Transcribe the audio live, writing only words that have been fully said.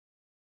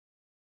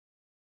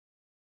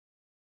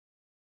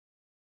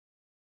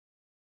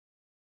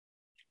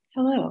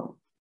Hello,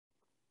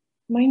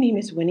 my name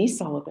is Winnie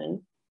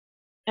Sullivan,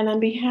 and on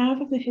behalf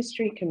of the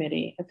History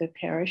Committee of the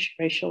Parish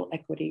Racial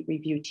Equity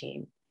Review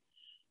Team,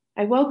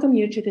 I welcome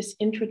you to this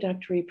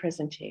introductory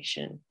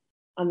presentation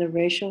on the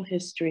racial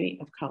history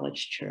of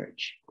College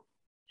Church.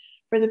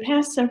 For the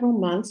past several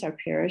months, our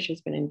parish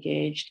has been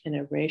engaged in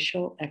a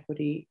racial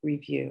equity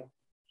review,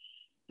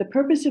 the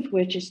purpose of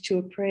which is to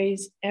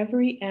appraise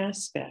every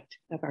aspect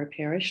of our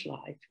parish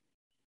life,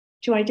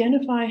 to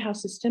identify how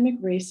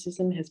systemic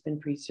racism has been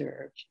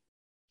preserved,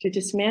 to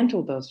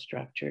dismantle those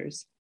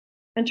structures,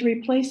 and to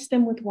replace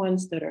them with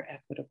ones that are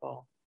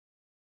equitable.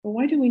 But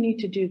why do we need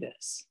to do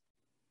this?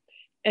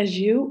 As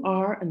you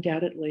are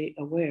undoubtedly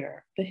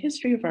aware, the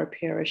history of our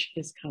parish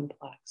is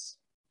complex.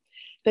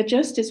 That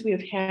just as we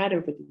have had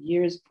over the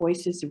years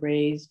voices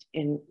raised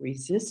in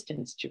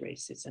resistance to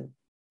racism,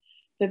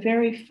 the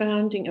very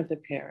founding of the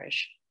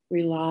parish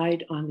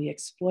relied on the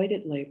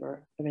exploited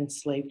labor of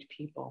enslaved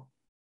people.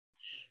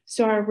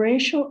 So our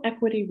racial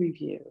equity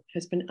review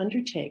has been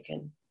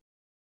undertaken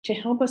to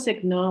help us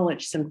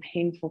acknowledge some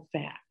painful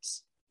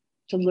facts,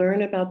 to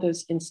learn about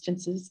those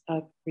instances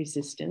of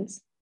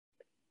resistance,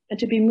 and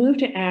to be moved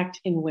to act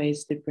in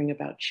ways that bring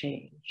about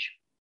change.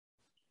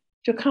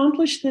 To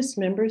accomplish this,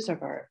 members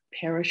of our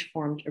parish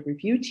formed a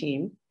review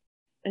team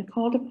and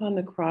called upon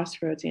the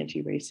Crossroads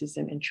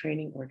Anti-Racism and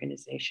Training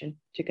Organization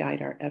to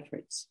guide our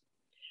efforts.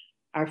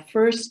 Our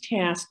first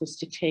task was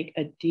to take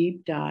a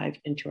deep dive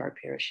into our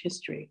parish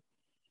history,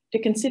 to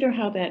consider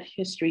how that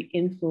history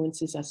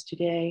influences us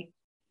today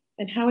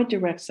and how it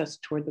directs us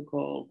toward the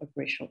goal of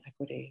racial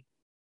equity.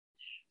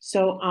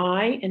 So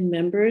I and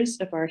members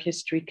of our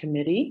history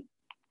committee,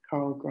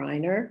 Carl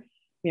Greiner,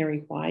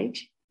 Mary White,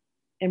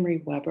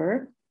 Emery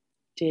Weber,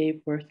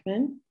 Dave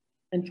Worthman,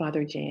 and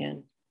Father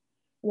Dan,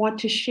 want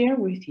to share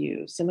with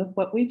you some of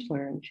what we've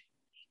learned,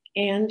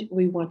 and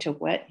we want to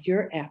whet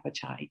your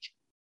appetite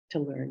to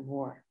learn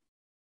more.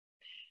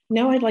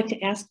 Now I'd like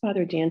to ask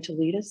Father Dan to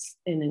lead us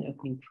in an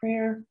opening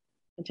prayer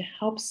and to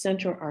help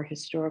center our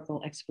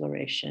historical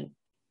exploration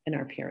and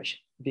our parish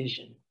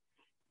vision.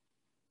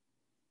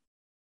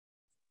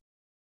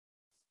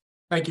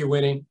 Thank you,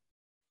 Winnie.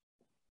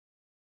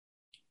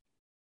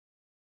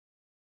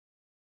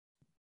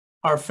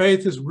 Our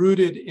faith is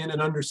rooted in an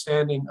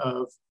understanding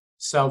of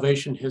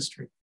salvation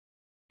history.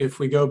 If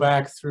we go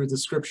back through the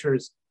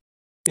scriptures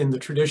in the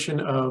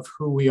tradition of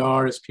who we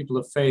are as people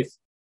of faith,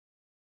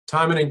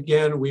 time and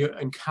again we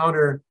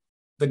encounter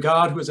the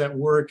God who is at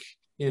work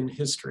in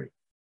history.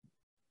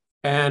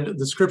 And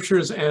the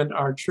scriptures and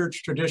our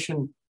church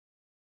tradition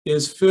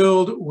is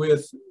filled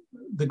with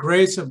the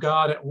grace of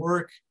God at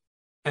work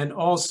and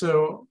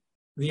also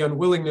the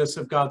unwillingness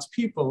of God's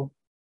people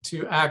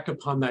to act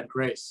upon that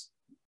grace.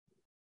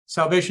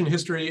 Salvation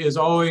history is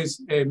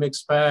always a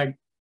mixed bag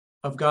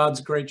of God's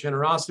great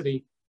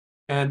generosity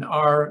and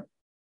our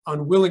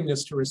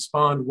unwillingness to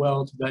respond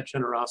well to that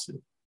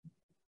generosity.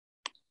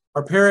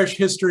 Our parish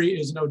history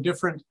is no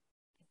different.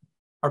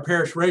 Our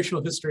parish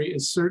racial history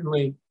is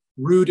certainly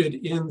rooted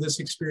in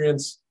this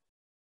experience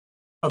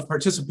of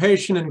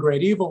participation in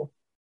great evil,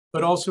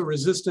 but also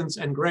resistance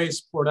and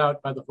grace poured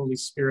out by the Holy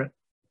Spirit.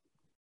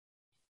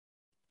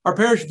 Our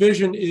parish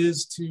vision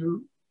is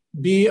to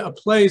be a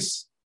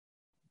place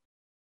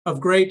of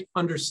great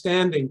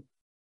understanding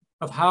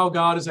of how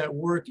God is at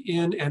work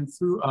in and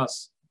through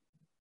us.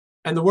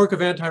 And the work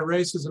of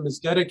anti-racism is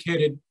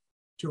dedicated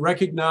to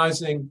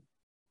recognizing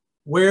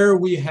where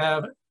we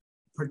have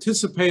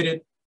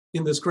participated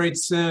in this great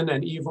sin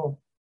and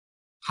evil,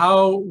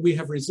 how we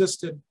have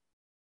resisted,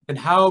 and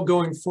how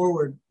going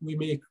forward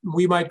we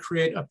might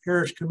create a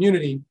parish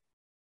community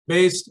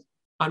based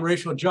on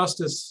racial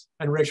justice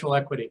and racial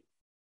equity.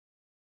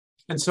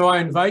 And so I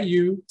invite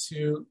you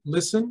to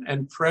listen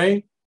and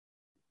pray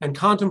and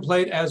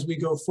contemplate as we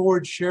go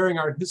forward, sharing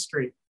our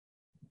history,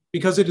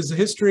 because it is a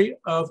history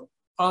of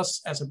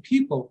us as a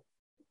people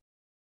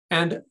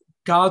and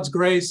God's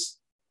grace,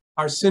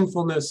 our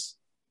sinfulness,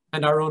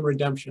 and our own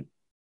redemption.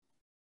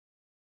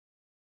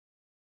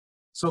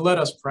 So let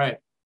us pray.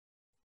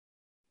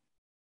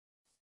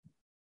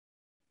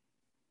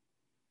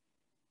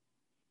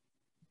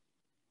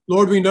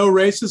 Lord, we know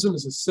racism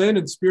is a sin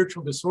and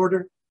spiritual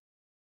disorder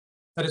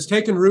that has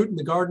taken root in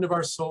the garden of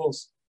our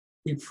souls.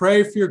 We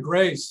pray for your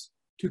grace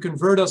to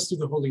convert us through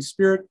the Holy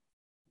Spirit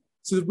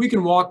so that we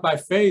can walk by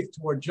faith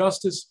toward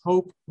justice,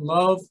 hope,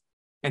 love,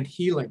 and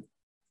healing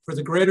for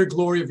the greater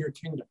glory of your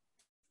kingdom.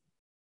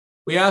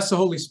 We ask the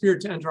Holy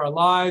Spirit to enter our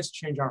lives,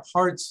 change our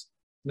hearts,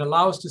 and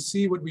allow us to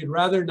see what we'd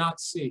rather not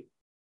see.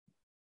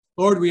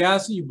 Lord, we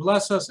ask that you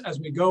bless us as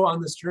we go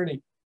on this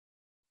journey,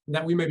 and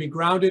that we may be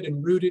grounded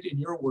and rooted in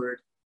your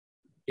word.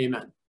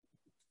 Amen.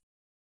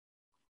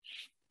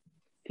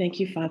 Thank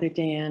you, Father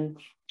Dan.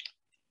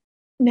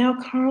 Now,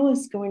 Carl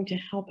is going to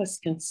help us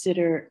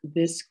consider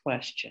this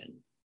question.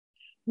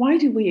 Why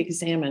do we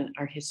examine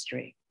our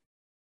history?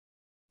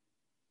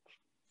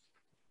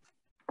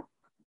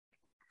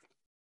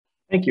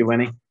 Thank you,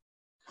 Winnie.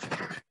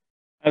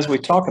 As we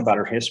talk about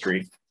our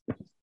history,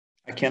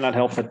 I cannot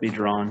help but be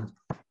drawn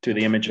to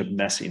the image of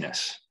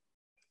messiness.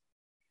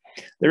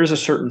 There is a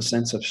certain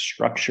sense of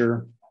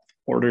structure,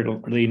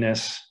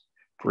 orderliness,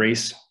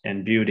 grace,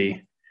 and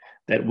beauty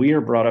that we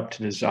are brought up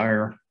to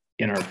desire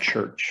in our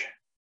church.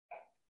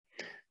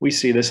 We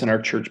see this in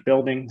our church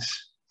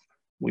buildings.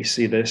 We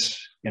see this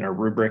in our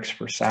rubrics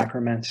for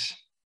sacraments.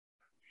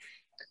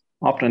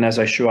 Often as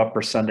I show up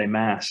for Sunday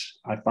Mass,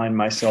 I find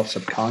myself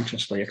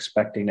subconsciously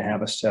expecting to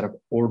have a set of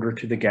order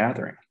to the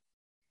gathering.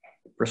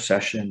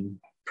 Procession,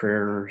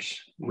 prayers,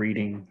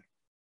 reading,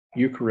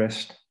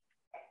 Eucharist,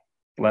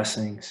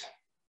 blessings.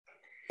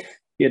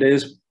 It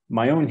is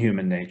my own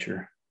human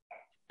nature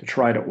to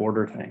try to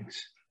order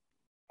things.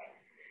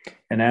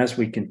 And as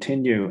we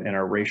continue in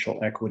our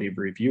racial equity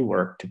review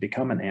work to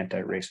become an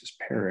anti-racist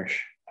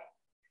parish,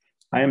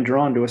 I am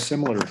drawn to a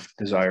similar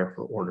desire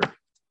for order.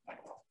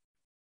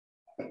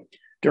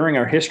 During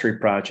our history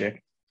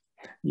project,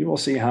 you will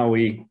see how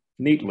we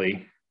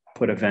neatly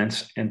put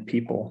events and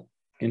people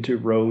into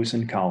rows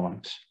and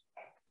columns.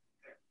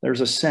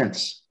 There's a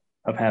sense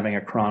of having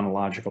a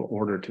chronological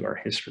order to our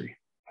history.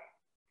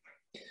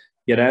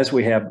 Yet as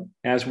we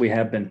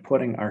have been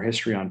putting our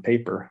history on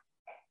paper,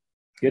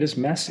 it is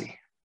messy.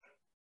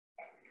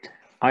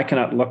 I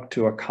cannot look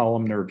to a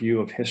columnar view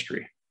of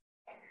history.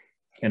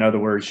 In other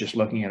words, just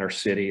looking at our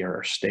city or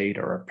our state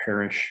or our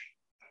parish.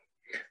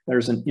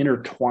 There's an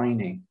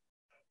intertwining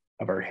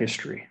of our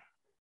history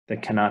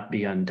that cannot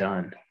be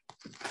undone.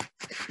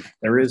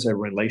 There is a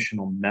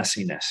relational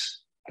messiness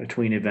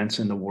between events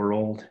in the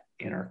world,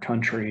 in our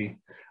country,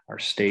 our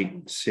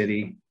state,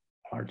 city,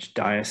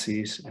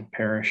 archdiocese, and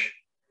parish,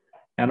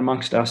 and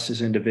amongst us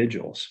as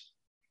individuals.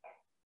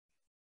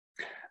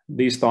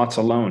 These thoughts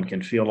alone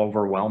can feel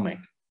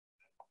overwhelming.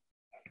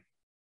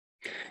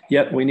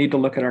 Yet we need to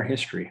look at our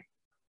history.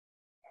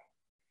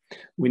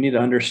 We need to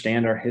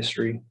understand our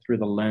history through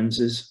the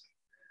lenses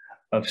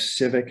of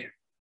civic,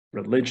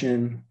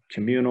 religion,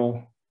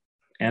 communal,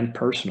 and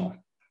personal.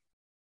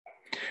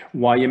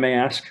 Why, you may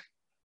ask?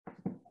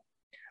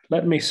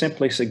 Let me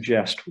simply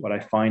suggest what I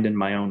find in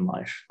my own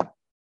life.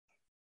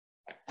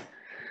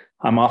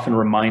 I'm often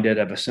reminded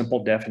of a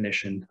simple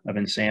definition of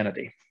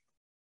insanity.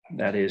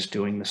 That is,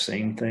 doing the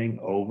same thing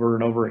over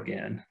and over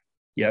again,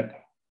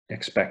 yet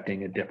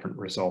expecting a different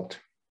result.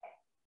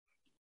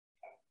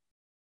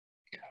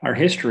 Our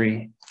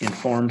history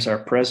informs our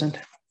present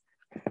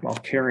while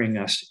carrying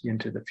us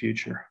into the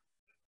future.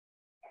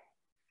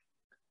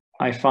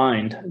 I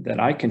find that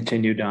I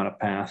continue down a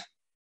path,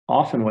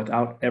 often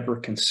without ever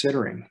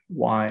considering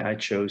why I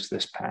chose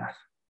this path.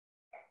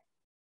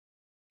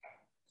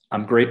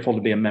 I'm grateful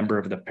to be a member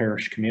of the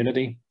parish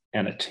community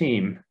and a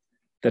team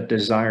that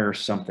desires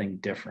something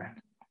different,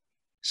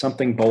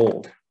 something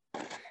bold.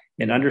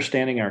 In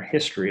understanding our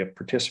history of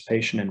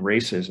participation in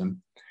racism,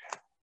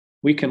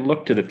 we can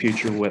look to the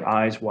future with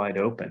eyes wide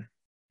open.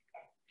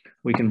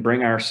 We can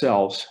bring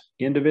ourselves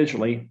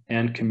individually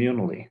and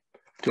communally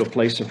to a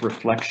place of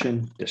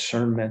reflection,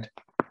 discernment,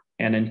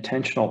 and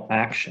intentional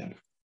action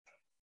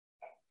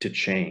to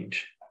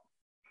change,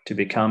 to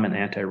become an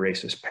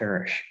anti-racist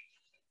parish.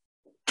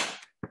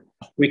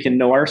 We can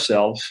know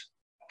ourselves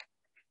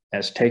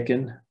as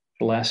taken,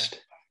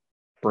 blessed,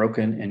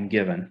 broken, and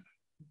given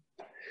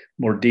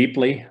more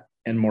deeply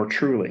and more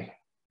truly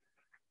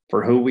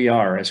for who we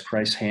are as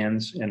Christ's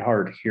hands and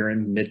heart here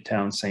in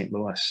Midtown St.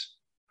 Louis.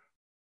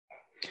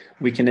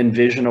 We can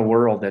envision a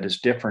world that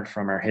is different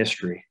from our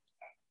history.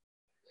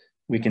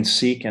 We can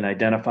seek and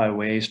identify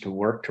ways to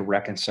work to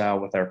reconcile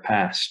with our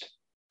past.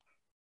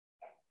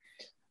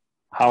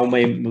 How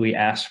may we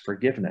ask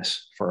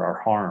forgiveness for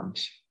our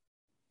harms?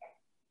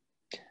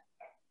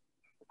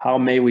 How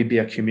may we be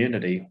a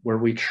community where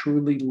we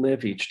truly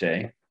live each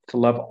day to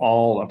love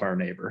all of our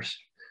neighbors,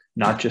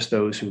 not just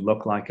those who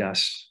look like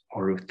us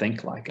or who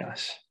think like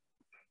us?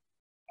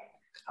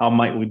 How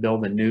might we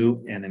build a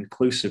new and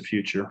inclusive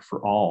future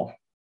for all?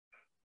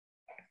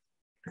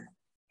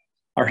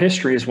 Our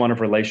history is one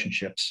of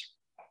relationships,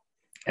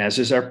 as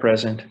is our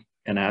present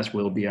and as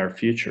will be our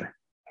future.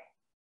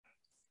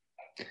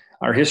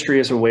 Our history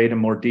is a way to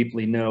more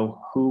deeply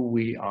know who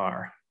we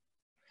are,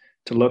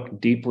 to look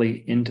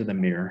deeply into the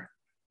mirror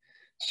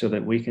so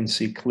that we can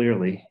see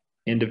clearly,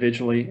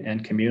 individually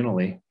and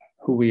communally,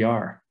 who we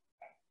are.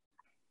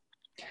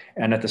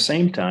 And at the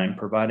same time,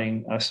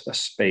 providing us a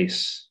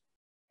space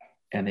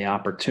and the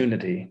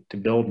opportunity to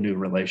build new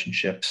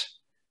relationships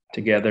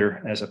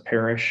together as a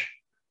parish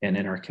and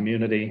in our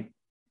community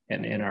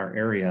and in our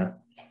area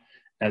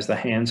as the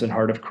hands and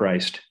heart of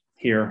Christ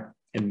here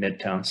in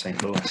Midtown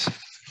St. Louis.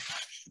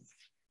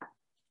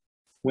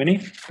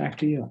 Winnie, back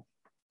to you.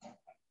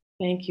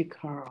 Thank you,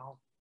 Carl.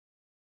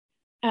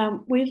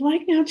 We'd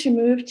like now to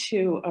move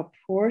to a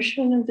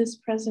portion of this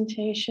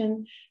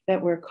presentation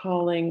that we're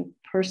calling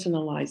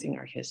Personalizing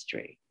Our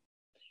History.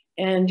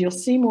 And you'll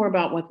see more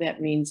about what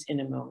that means in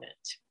a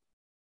moment.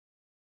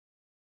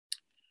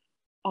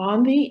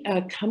 On the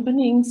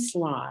accompanying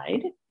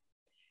slide,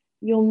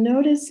 you'll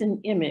notice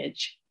an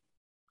image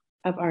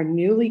of our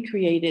newly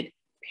created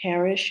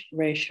Parish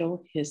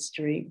Racial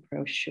History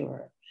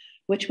brochure,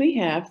 which we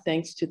have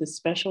thanks to the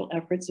special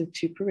efforts of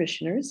two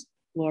parishioners,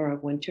 Laura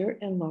Winter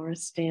and Laura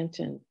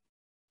Stanton.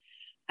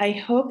 I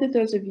hope that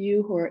those of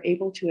you who are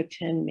able to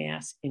attend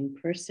Mass in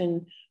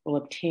person will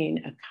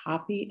obtain a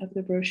copy of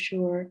the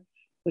brochure,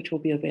 which will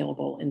be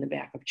available in the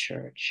back of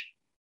church.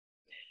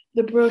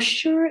 The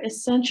brochure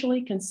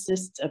essentially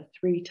consists of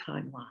 3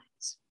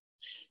 timelines.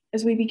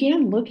 As we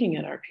began looking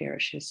at our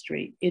parish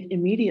history, it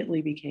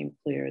immediately became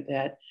clear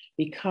that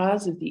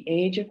because of the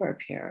age of our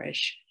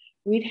parish,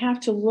 we'd have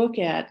to look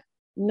at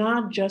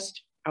not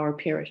just our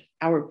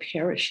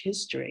parish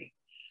history,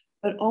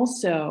 but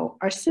also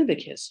our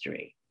civic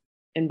history.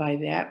 And by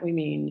that, we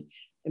mean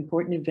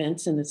important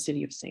events in the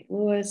city of St.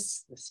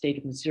 Louis, the state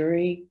of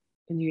Missouri,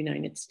 in the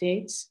United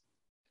States.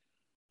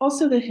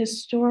 Also the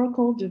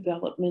historical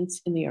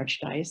developments in the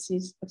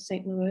Archdiocese of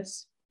St.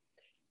 Louis,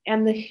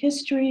 and the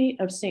history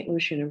of St.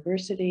 Louis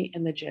University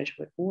and the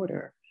Jesuit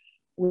order,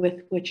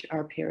 with which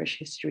our parish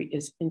history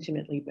is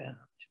intimately bound.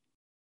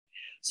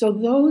 So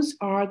those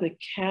are the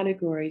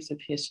categories of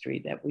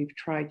history that we've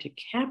tried to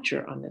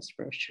capture on this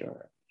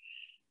brochure.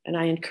 And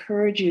I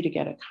encourage you to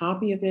get a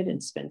copy of it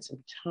and spend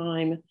some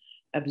time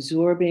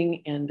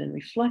absorbing and then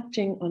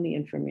reflecting on the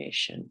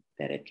information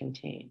that it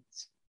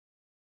contains.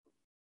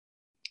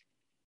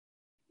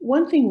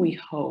 One thing we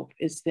hope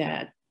is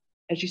that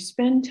as you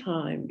spend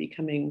time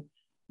becoming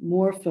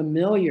more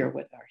familiar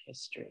with our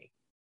history,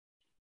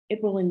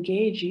 it will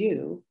engage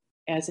you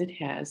as it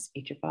has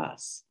each of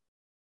us.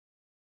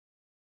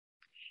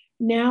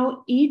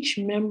 Now, each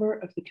member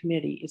of the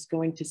committee is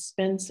going to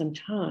spend some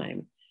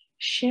time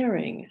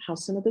sharing how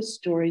some of the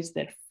stories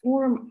that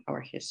form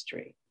our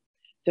history,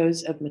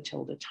 those of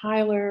Matilda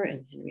Tyler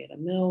and Henrietta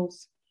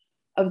Mills,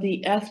 of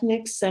the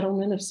ethnic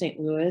settlement of St.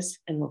 Louis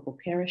and local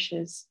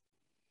parishes,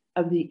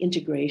 of the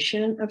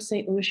integration of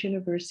St. Louis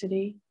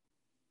University,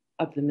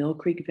 of the Mill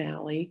Creek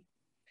Valley,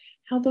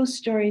 how those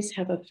stories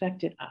have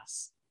affected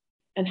us,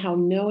 and how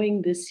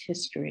knowing this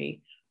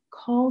history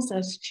calls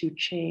us to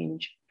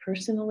change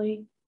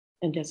personally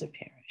and as a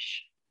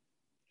parish.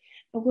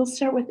 But we'll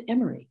start with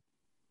Emery.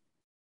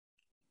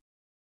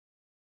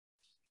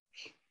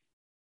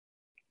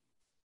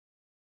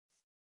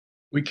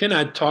 We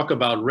cannot talk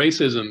about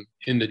racism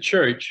in the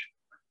church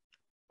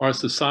or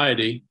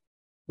society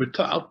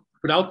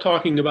without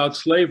talking about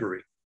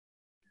slavery.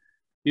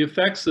 The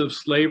effects of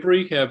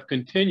slavery have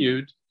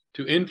continued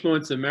to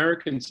influence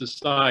American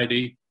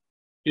society,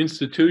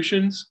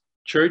 institutions,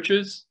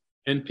 churches,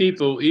 and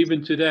people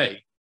even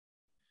today.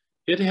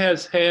 It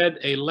has had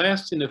a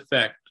lasting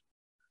effect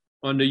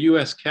on the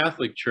U.S.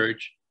 Catholic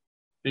Church,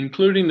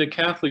 including the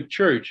Catholic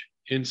Church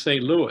in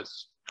St.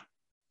 Louis.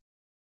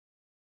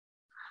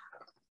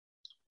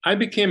 I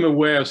became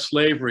aware of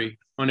slavery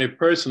on a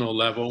personal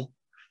level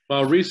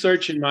while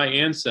researching my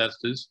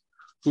ancestors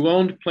who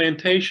owned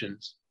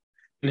plantations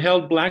and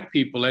held Black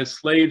people as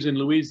slaves in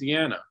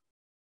Louisiana.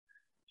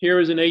 Here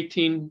is in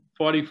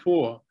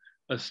 1844,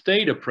 a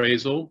state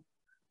appraisal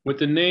with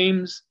the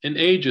names and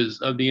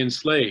ages of the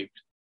enslaved.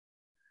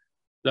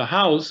 The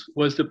house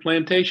was the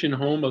plantation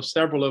home of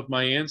several of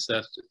my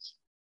ancestors.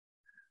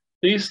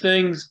 These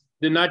things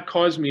did not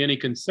cause me any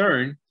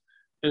concern,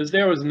 as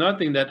there was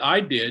nothing that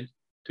I did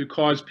to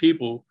cause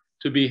people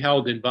to be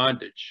held in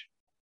bondage.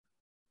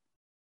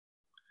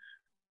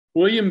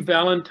 William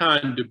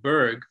Valentine de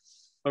Burgh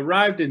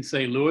arrived in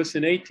St. Louis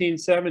in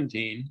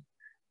 1817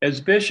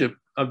 as Bishop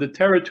of the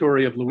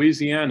territory of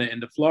Louisiana in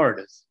the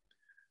Floridas.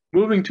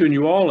 Moving to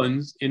New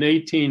Orleans in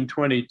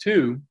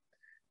 1822,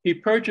 he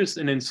purchased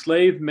an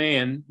enslaved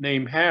man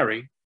named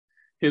Harry,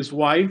 his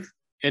wife,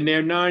 and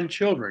their 9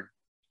 children.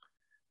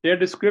 Their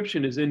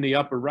description is in the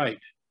upper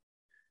right.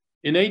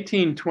 In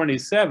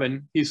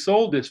 1827, he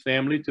sold this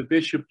family to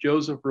Bishop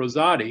Joseph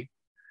Rosati,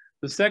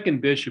 the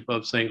second bishop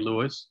of St.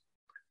 Louis,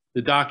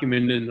 the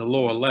document in the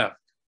lower left.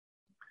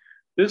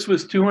 This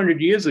was 200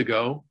 years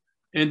ago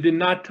and did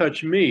not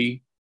touch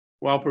me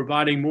while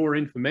providing more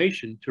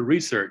information to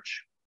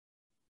research.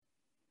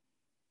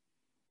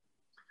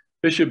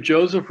 Bishop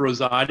Joseph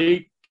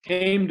Rosati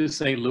came to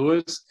St.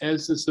 Louis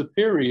as the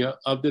superior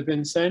of the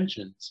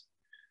Vincentians.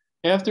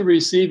 After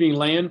receiving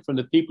land from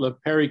the people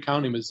of Perry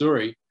County,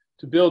 Missouri,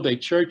 to build a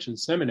church and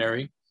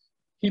seminary,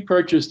 he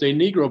purchased a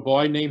Negro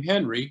boy named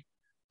Henry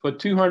for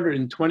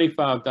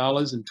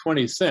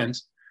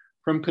 $225.20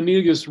 from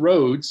Cornelius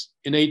Rhodes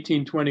in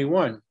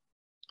 1821.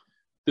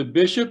 The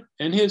bishop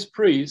and his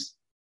priests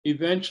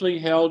eventually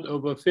held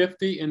over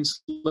 50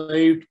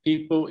 enslaved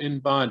people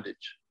in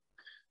bondage.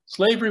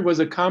 Slavery was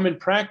a common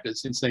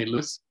practice in St.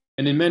 Louis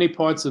and in many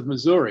parts of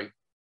Missouri.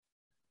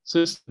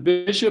 Since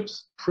the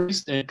bishops,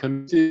 priests, and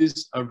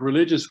committees of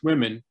religious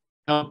women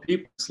held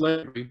people in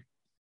slavery,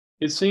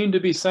 it seemed to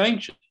be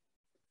sanctioned.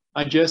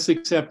 I just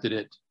accepted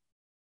it.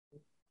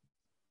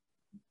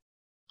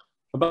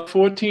 About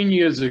 14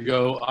 years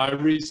ago, I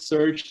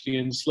researched the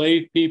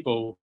enslaved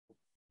people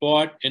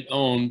bought and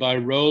owned by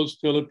Rose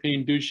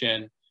Philippine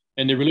Duchesne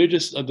and the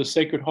religious of the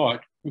Sacred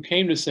Heart who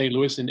came to St.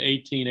 Louis in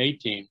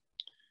 1818.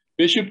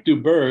 Bishop de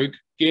Burgh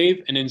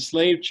gave an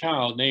enslaved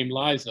child named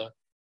Liza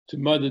to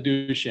Mother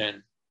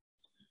Duchesne.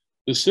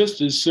 The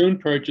sisters soon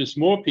purchased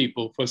more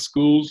people for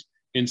schools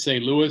in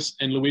St. Louis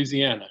and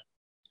Louisiana.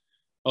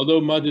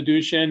 Although Mother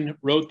Duchenne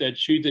wrote that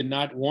she did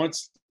not want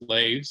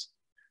slaves,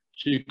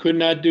 she could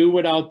not do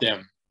without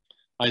them.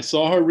 I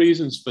saw her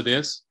reasons for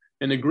this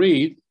and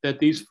agreed that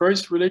these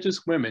first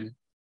religious women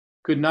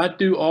could not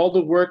do all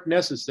the work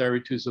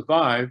necessary to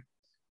survive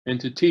and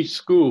to teach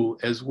school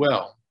as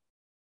well.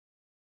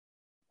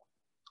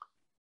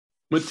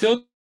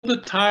 Matilda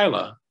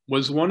Tyler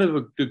was one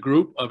of the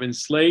group of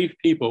enslaved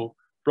people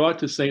brought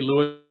to St.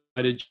 Louis.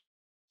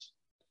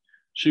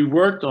 She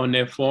worked on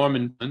their farm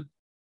and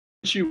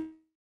she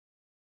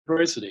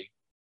university.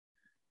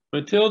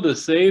 Matilda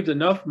saved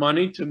enough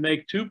money to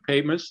make 2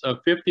 payments of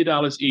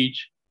 $50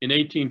 each in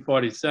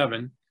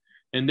 1847,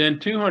 and then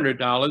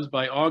 $200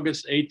 by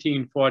August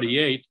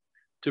 1848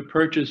 to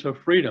purchase her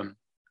freedom.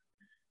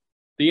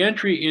 The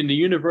entry in the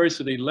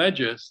university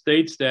ledger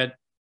states that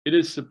it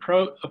is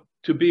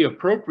to be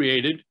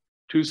appropriated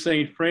to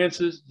St.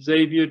 Francis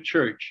Xavier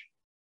Church.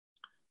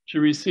 She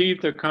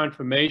received her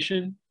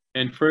confirmation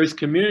and First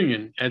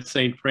Communion at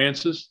St.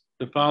 Francis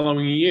the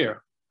following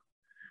year.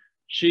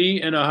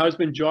 She and her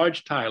husband,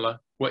 George Tyler,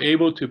 were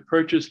able to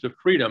purchase the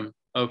freedom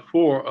of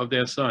 4 of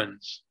their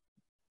sons.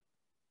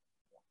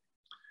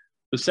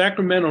 The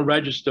Sacramental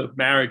Register of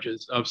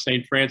Marriages of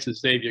St. Francis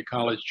Xavier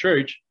College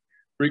Church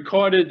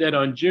recorded that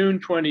on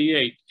June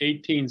 28,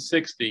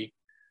 1860,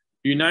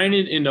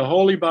 united in the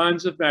holy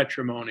bonds of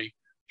matrimony,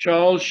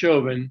 Charles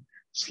Chauvin,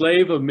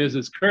 slave of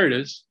Mrs.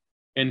 Curtis,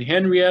 and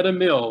Henrietta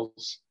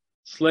Mills,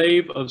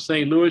 slave of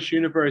St. Louis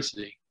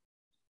University.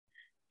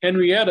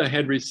 Henrietta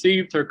had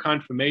received her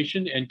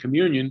confirmation and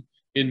communion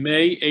in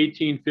May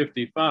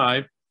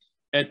 1855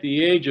 at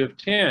the age of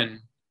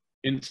 10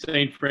 in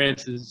St.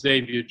 Francis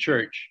Xavier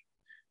Church.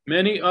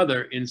 Many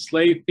other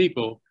enslaved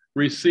people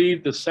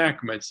received the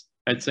sacraments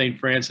at St.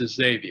 Francis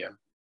Xavier.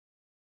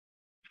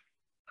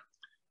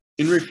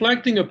 In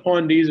reflecting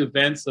upon these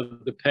events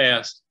of the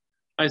past,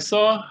 I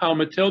saw how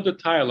Matilda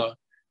Tyler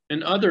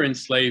and other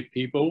enslaved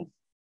people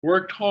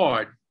worked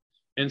hard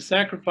and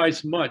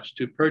sacrificed much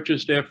to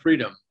purchase their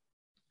freedom.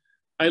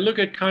 I look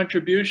at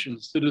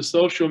contributions to the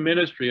social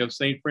ministry of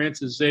St.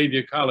 Francis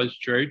Xavier College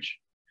Church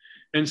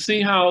and see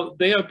how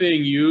they are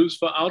being used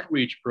for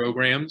outreach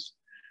programs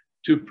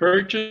to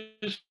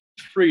purchase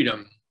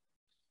freedom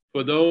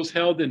for those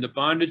held in the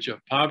bondage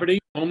of poverty,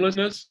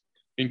 homelessness,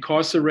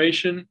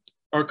 incarceration,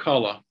 or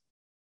color.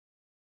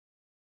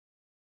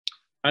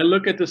 I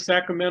look at the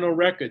sacramental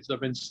records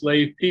of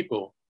enslaved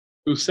people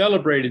who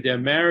celebrated their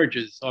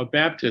marriages or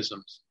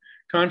baptisms,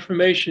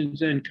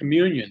 confirmations and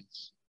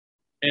communions,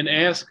 and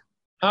ask,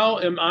 how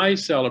am I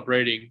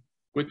celebrating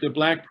with the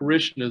Black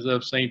parishioners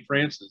of St.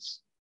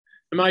 Francis?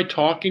 Am I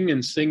talking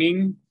and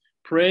singing,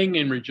 praying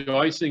and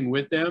rejoicing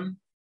with them?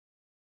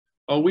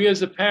 Are we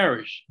as a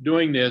parish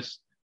doing this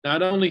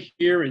not only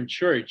here in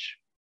church,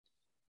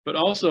 but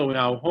also in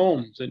our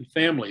homes and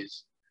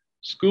families,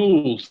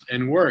 schools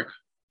and work,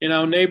 in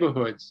our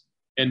neighborhoods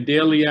and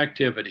daily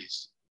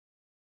activities?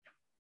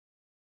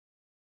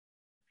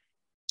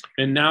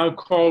 And now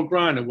Carl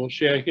Greiner will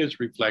share his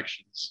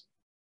reflections.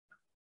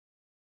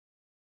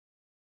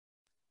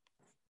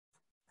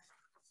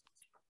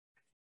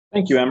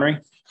 Thank you, Emery.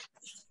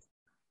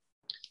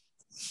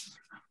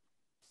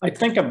 I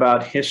think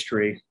about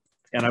history,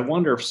 and I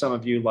wonder if some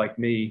of you, like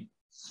me,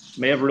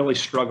 may have really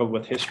struggled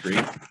with history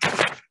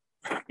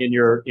in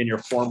your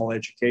formal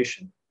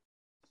education.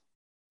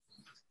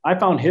 I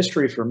found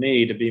history for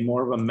me to be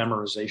more of a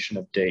memorization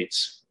of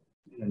dates,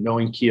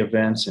 knowing key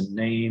events and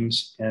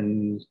names,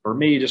 and for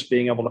me, just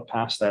being able to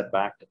pass that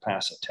back to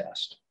pass a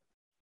test.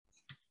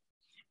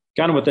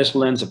 Kind of with this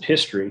lens of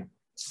history,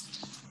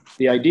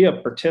 the idea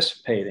of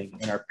participating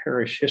in our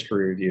parish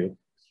history review,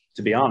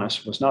 to be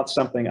honest, was not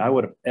something I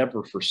would have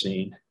ever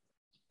foreseen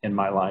in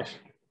my life.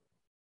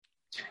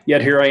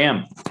 Yet here I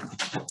am,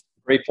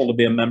 grateful to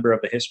be a member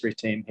of the history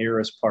team here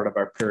as part of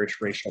our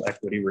parish racial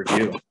equity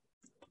review.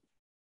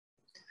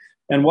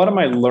 And what am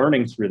I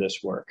learning through this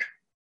work?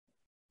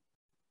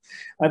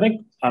 I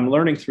think I'm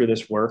learning through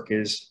this work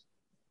is,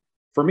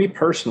 for me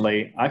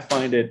personally, I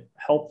find it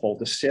helpful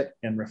to sit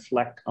and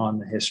reflect on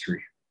the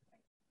history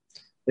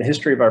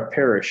of our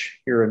parish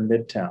here in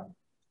Midtown,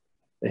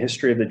 the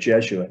history of the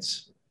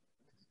Jesuits,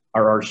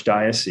 our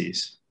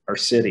archdiocese, our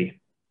city.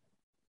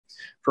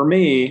 For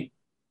me,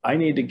 I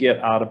need to get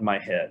out of my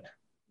head.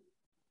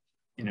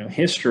 You know,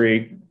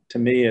 history to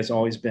me has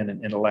always been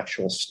an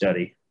intellectual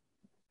study.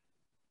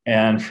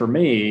 And for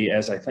me,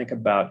 as I think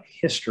about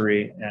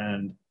history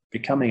and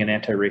becoming an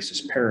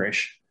anti-racist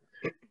parish,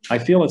 I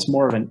feel it's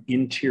more of an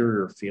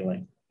interior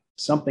feeling,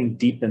 something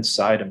deep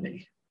inside of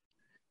me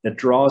that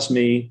draws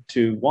me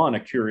to, one, a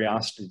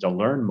curiosity to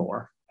learn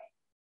more,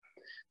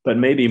 but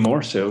maybe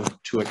more so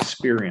to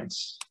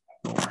experience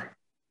more.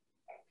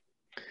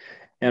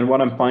 And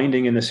what I'm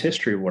finding in this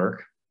history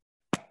work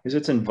is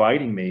it's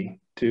inviting me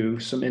to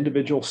some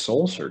individual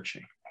soul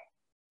searching.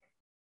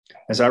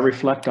 As I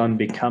reflect on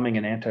becoming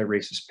an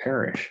anti-racist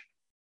parish,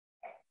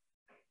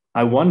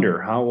 I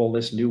wonder, how will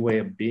this new way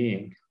of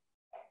being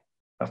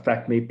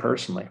affect me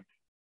personally?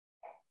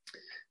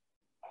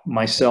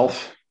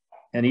 Myself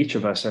and each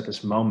of us at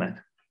this moment,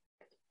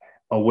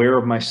 aware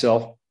of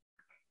myself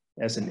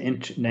as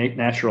an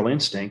natural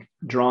instinct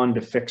drawn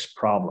to fix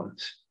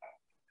problems.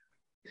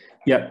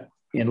 Yet,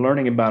 in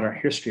learning about our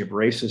history of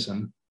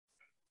racism,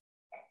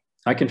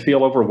 I can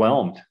feel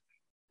overwhelmed.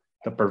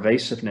 The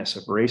pervasiveness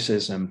of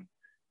racism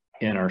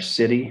in our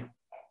city,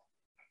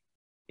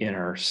 in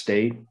our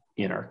state,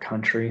 in our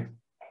country,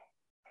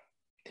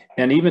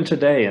 and even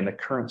today in the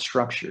current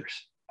structures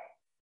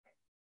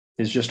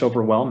is just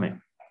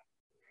overwhelming.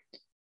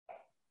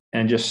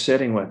 And just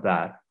sitting with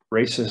that,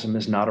 racism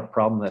is not a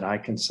problem that I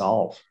can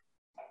solve.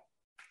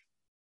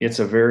 It's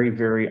a very,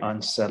 very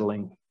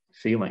unsettling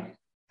feeling.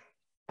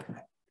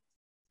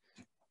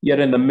 Yet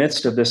in the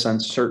midst of this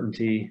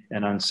uncertainty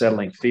and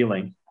unsettling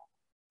feeling,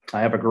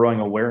 I have a growing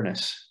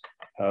awareness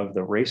of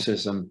the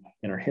racism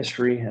in our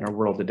history and our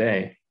world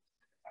today,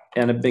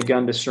 and have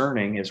begun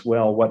discerning as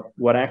well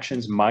what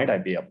actions might I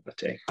be able to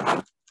take.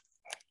 A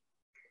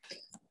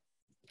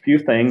few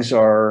things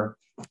are,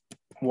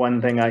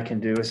 one thing I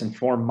can do is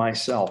inform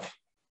myself.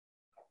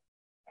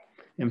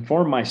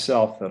 Inform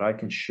myself that I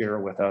can share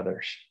with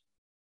others.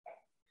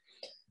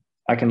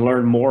 I can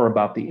learn more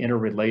about the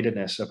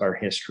interrelatedness of our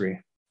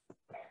history,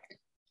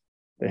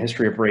 the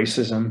history of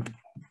racism,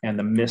 and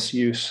the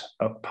misuse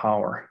of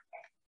power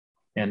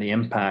and the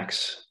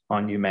impacts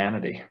on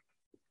humanity.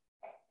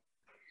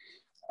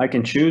 I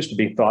can choose to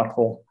be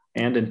thoughtful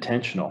and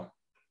intentional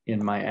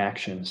in my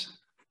actions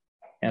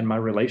and my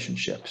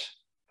relationships.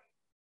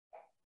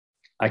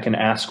 I can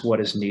ask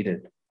what is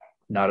needed,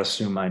 not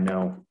assume I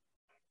know.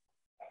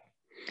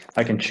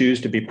 I can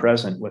choose to be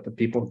present with the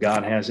people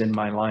God has in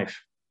my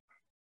life,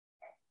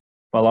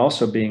 while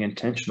also being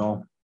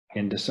intentional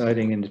in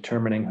deciding and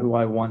determining who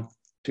I want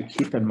to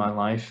keep in my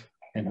life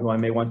and who I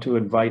may want to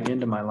invite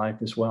into my life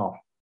as well.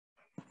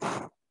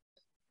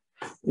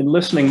 In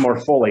listening more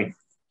fully,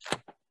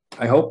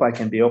 I hope I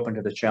can be open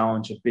to the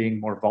challenge of being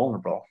more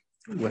vulnerable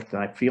with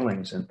my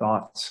feelings and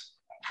thoughts,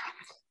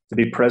 to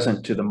be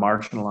present to the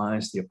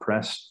marginalized, the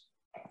oppressed,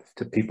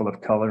 to people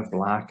of color,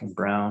 Black and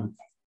brown,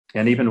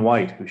 and even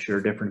white who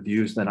share different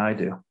views than I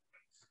do.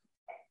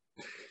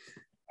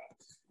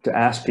 To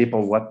ask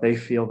people what they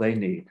feel they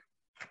need,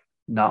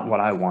 not what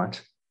I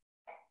want.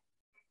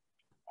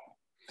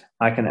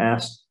 I can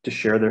ask to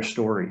share their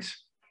stories.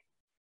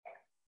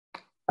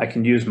 I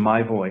can use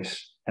my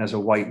voice as a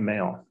white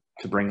male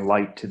to bring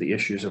light to the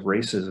issues of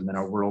racism in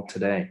our world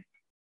today.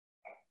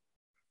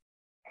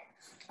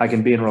 I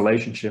can be in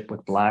relationship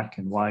with Black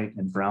and white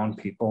and brown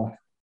people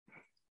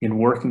in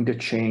working to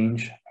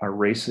change our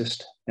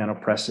racist and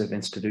oppressive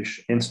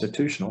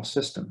institutional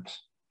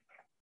systems.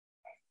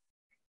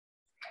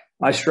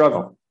 I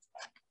struggle,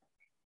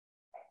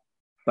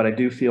 but I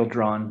do feel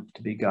drawn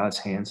to be God's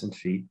hands and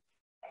feet,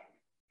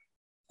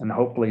 and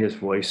hopefully his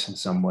voice in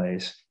some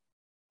ways,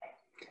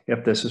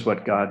 if this is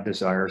what God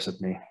desires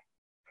of me.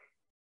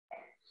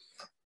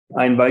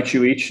 I invite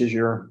you each, as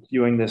you're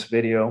viewing this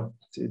video,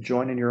 to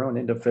join in your own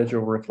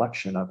individual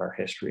reflection of our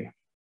history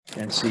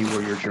and see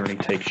where your journey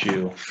takes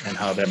you and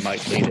how that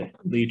might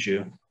lead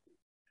you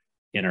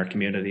in our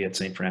community at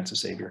St. Francis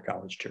Xavier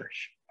College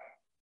Church.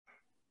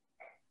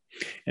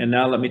 And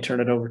now let me turn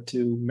it over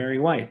to Mary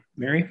White.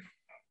 Mary?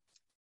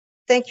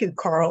 Thank you,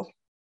 Carl.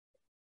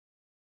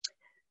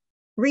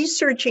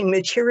 Researching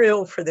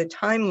material for the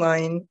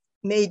timeline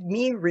made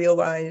me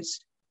realize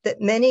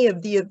that many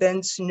of the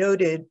events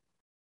noted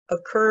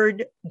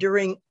occurred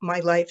during my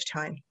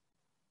lifetime.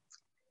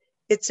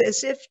 It's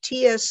as if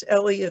T.S.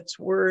 Eliot's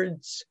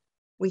words,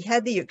 "We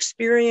had the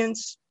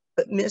experience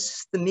but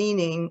missed the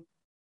meaning,"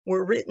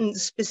 were written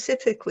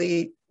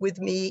specifically with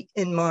me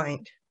in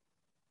mind.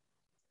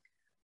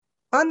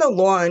 On the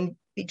lawn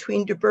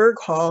between DeBerg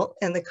Hall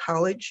and the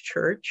college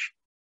church,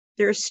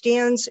 there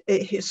stands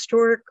a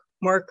historic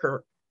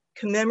marker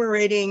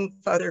commemorating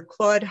Father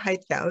Claude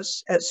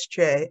Heithaus,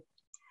 S.J.,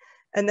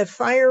 and the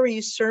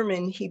fiery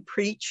sermon he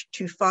preached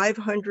to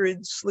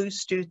 500 SLU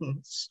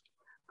students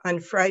on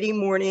Friday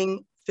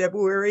morning,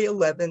 February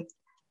 11th,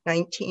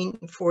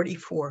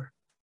 1944.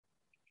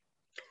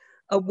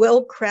 A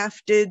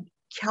well-crafted,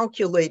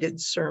 calculated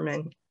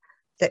sermon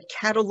that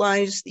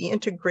catalyzed the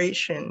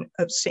integration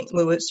of St.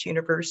 Louis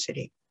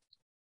University.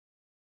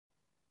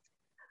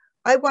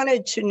 I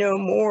wanted to know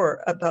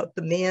more about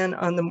the man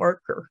on the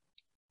marker,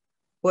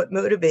 what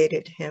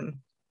motivated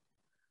him,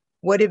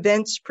 what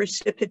events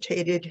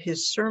precipitated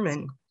his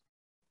sermon,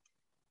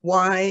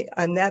 why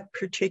on that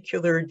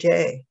particular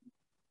day,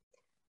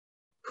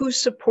 who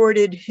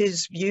supported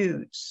his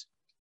views,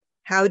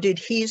 how did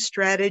he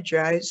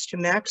strategize to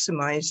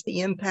maximize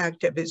the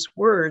impact of his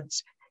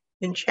words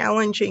in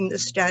challenging the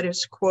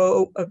status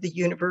quo of the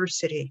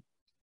university,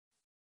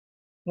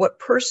 what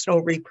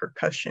personal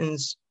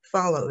repercussions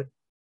followed.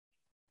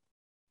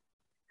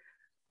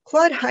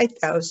 Claude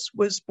Heithaus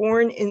was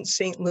born in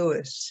St.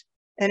 Louis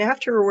and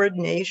after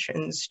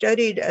ordination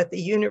studied at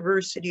the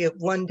University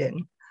of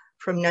London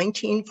from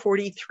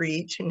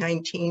 1943 to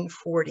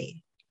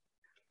 1940,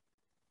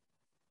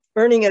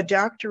 earning a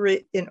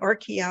doctorate in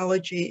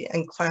archaeology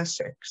and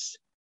classics.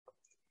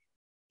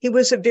 He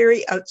was a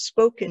very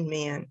outspoken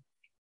man,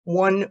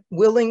 one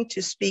willing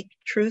to speak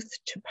truth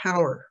to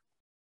power.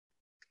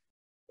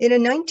 In a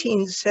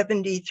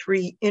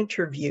 1973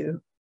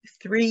 interview,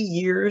 3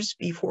 years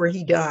before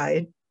he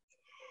died,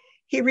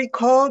 he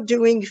recalled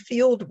doing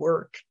field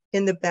work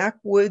in the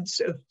backwoods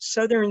of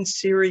southern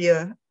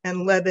Syria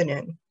and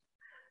Lebanon,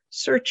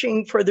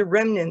 searching for the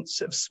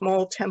remnants of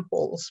small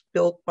temples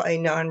built by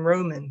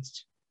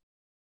non-Romans.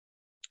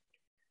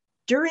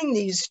 During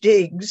these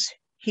digs,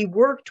 he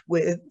worked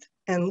with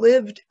and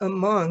lived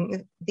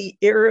among the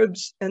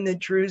Arabs and the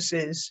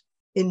Druzes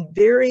in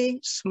very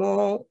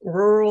small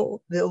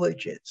rural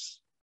villages.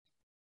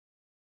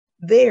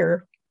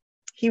 There,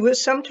 he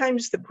was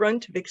sometimes the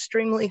brunt of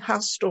extremely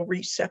hostile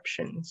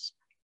receptions,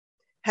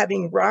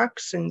 having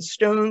rocks and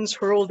stones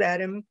hurled at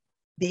him,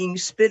 being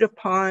spit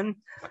upon,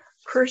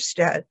 cursed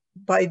at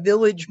by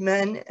village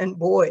men and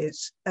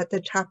boys at the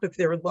top of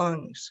their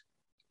lungs.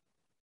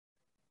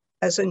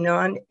 As a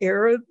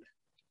non-Arab,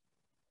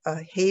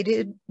 a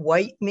hated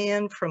white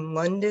man from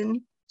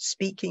London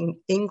speaking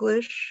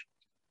English,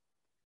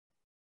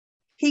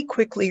 he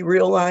quickly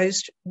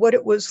realized what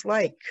it was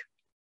like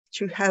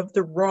to have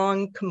the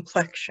wrong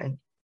complexion.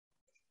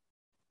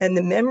 And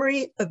the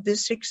memory of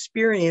this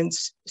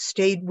experience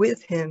stayed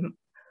with him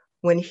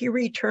when he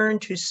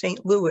returned to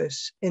St.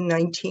 Louis in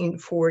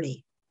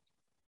 1940.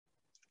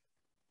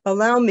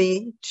 Allow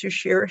me to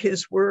share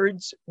his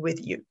words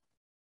with you.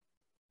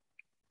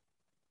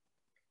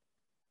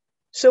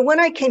 So when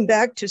I came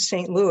back to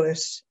St.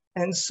 Louis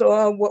and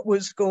saw what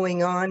was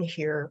going on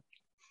here,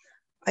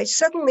 I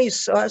suddenly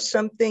saw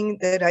something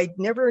that I'd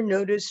never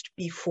noticed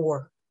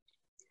before.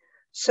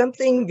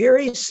 Something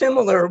very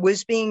similar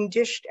was being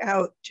dished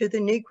out to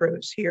the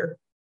Negroes here,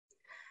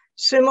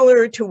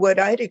 similar to what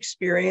I'd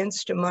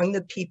experienced among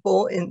the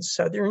people in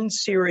southern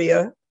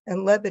Syria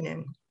and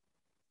Lebanon.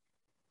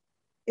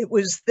 It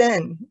was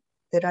then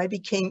that I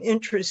became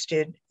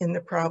interested in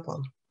the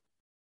problem.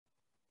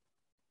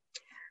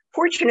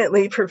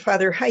 Fortunately for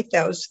Father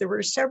Heithaus, there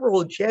were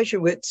several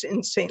Jesuits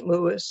in St.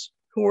 Louis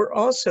who were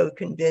also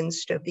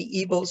convinced of the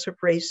evils of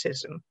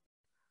racism.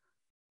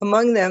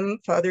 Among them,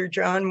 Father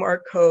John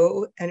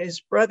Marcoux and his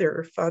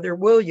brother, Father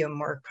William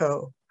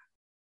Marcoux.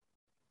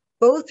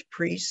 Both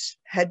priests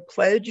had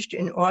pledged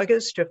in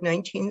August of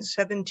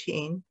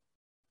 1917,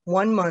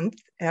 1 month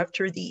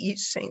after the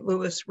East St.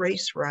 Louis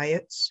race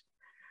riots,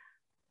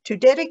 to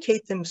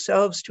dedicate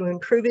themselves to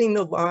improving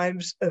the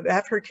lives of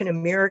African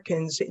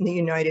Americans in the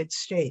United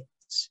States.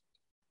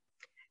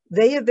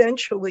 They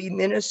eventually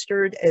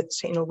ministered at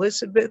St.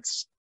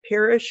 Elizabeth's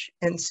Parish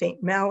and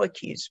St.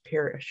 Malachi's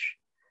Parish,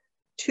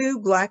 2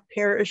 Black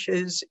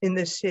parishes in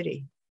the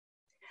city.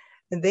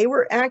 And they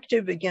were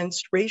active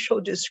against racial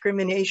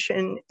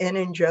discrimination and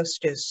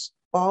injustice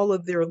all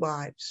of their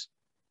lives.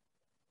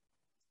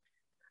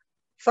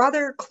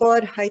 Father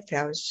Claude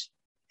Heithaus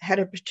had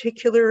a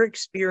particular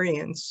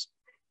experience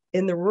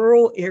in the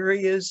rural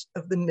areas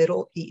of the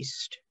Middle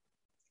East.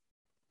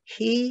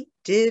 He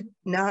did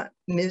not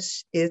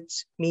miss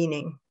its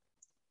meaning.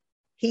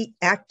 He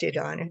acted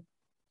on it.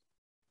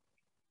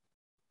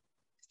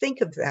 Think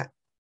of that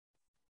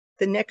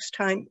the next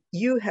time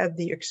you have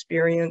the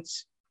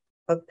experience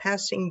of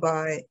passing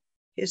by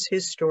his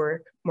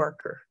historic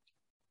marker.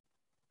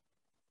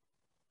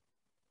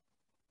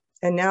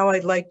 And now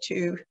I'd like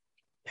to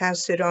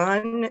pass it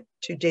on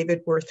to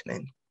David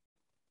Worthman.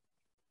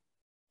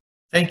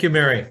 Thank you,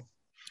 Mary.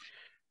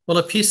 Well,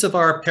 a piece of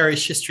our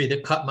parish history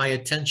that caught my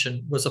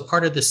attention was a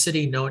part of the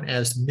city known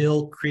as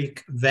Mill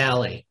Creek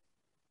Valley.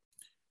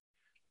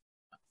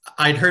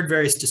 I'd heard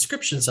various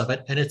descriptions of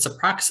it, and its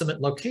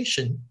approximate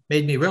location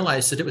made me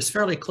realize that it was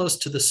fairly close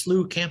to the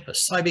SLU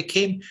campus. So I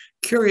became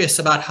curious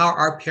about how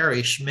our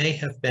parish may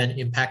have been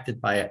impacted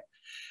by it.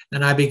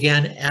 And I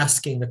began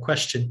asking the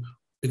question,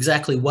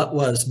 exactly what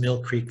was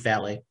Mill Creek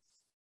Valley?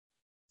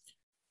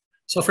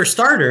 So for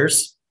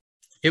starters,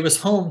 it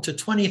was home to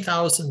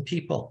 20,000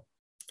 people.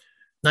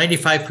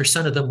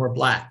 95% of them were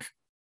Black.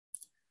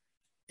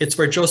 It's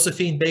where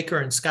Josephine Baker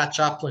and Scott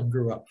Joplin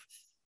grew up.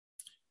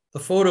 The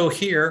photo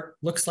here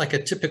looks like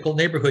a typical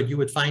neighborhood you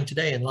would find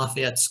today in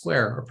Lafayette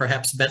Square or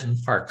perhaps Benton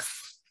Park.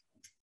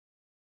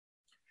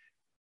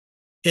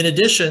 In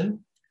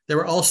addition, there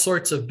were all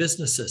sorts of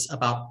businesses,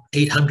 about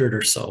 800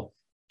 or so,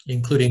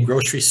 including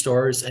grocery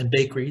stores and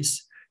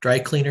bakeries, dry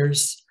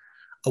cleaners,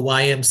 a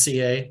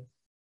YMCA.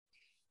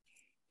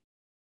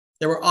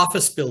 There were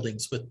office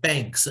buildings with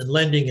banks and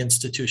lending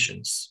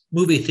institutions,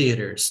 movie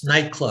theaters,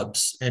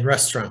 nightclubs, and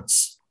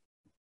restaurants.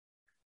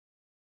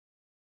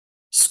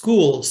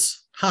 Schools,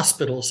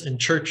 hospitals, and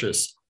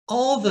churches,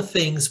 all the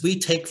things we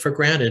take for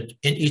granted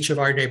in each of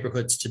our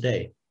neighborhoods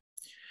today.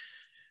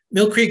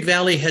 Mill Creek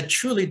Valley had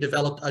truly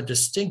developed a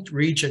distinct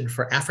region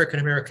for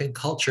African-American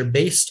culture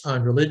based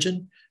on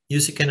religion,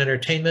 music, and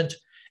entertainment,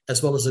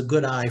 as well as a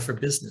good eye for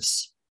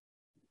business.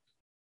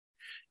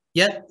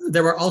 Yet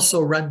there were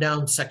also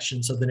rundown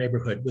sections of the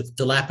neighborhood with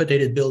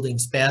dilapidated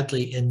buildings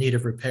badly in need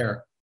of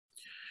repair.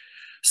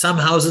 Some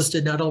houses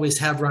did not always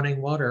have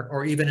running water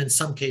or even in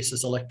some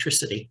cases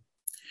electricity.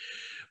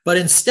 But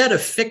instead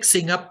of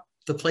fixing up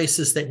the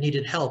places that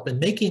needed help and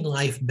making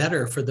life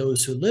better for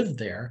those who lived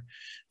there,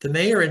 The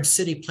mayor and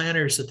city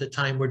planners at the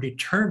time were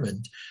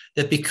determined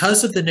that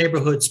because of the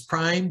neighborhood's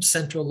prime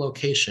central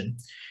location,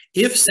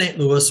 if St.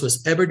 Louis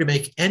was ever to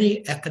make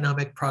any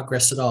economic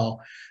progress at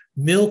all,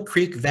 Mill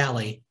Creek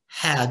Valley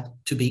had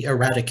to be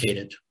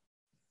eradicated.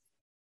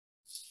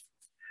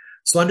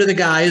 So under the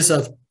guise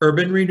of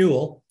urban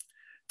renewal,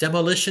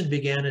 demolition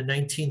began in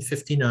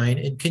 1959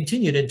 and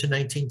continued into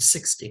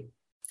 1960.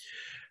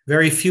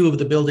 Very few of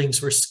the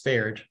buildings were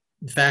spared.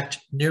 In fact,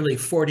 nearly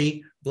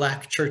 40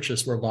 Black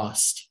churches were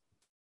lost.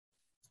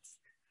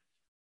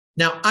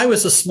 Now, I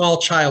was a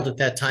small child at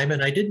that time,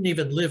 and I didn't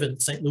even live in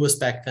St. Louis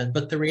back then,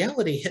 but the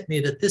reality hit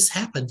me that this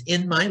happened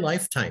in my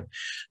lifetime.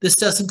 This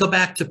doesn't go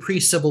back to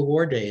pre-Civil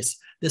War days.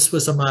 This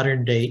was a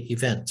modern day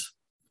event.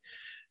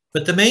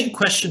 But the main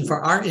question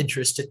for our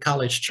interest at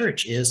College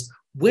Church is,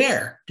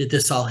 where did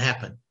this all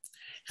happen?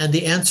 And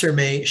the answer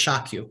may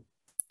shock you.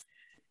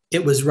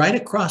 It was right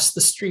across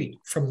the street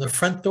from the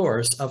front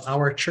doors of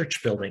our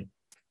church building.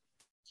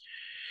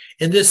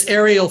 In this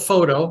aerial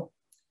photo,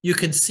 you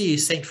can see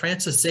St.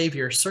 Francis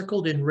Xavier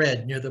circled in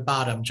red near the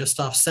bottom, just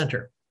off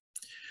center.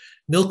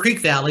 Mill Creek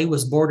Valley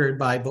was bordered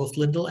by both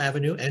Lindell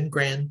Avenue and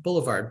Grand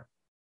Boulevard.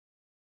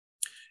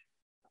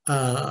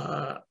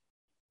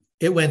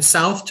 It went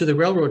south to the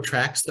railroad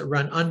tracks that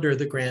run under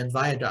the Grand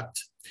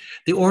Viaduct.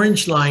 The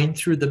orange line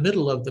through the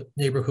middle of the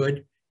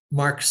neighborhood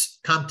marks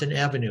Compton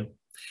Avenue.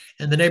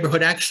 And the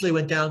neighborhood actually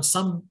went down,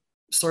 some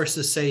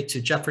sources say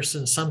to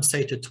Jefferson, some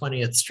say to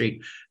 20th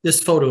Street.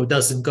 This photo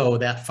doesn't go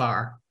that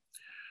far.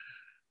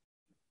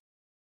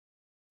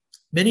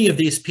 Many of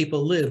these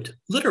people lived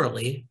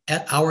literally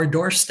at our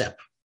doorstep.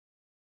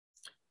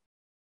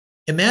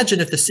 Imagine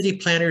if the city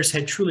planners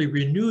had truly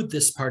renewed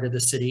this part of the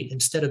city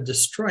instead of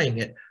destroying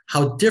it,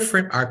 how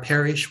different our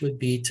parish would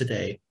be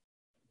today.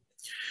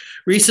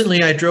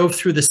 Recently, I drove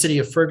through the city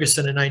of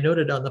Ferguson and I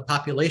noted on the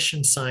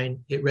population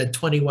sign, it read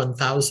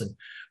 21,000.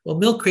 Well,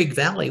 Mill Creek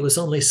Valley was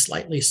only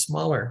slightly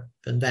smaller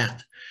than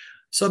that.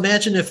 So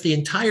imagine if the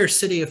entire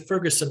city of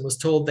Ferguson was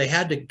told they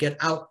had to get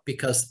out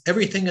because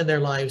everything in their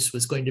lives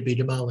was going to be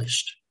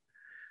demolished.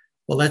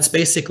 Well, that's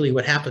basically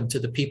what happened to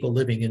the people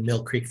living in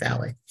Mill Creek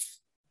Valley.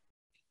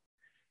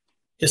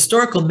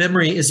 Historical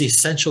memory is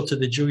essential to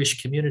the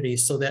Jewish community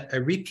so that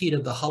a repeat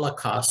of the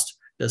Holocaust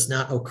does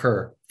not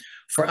occur.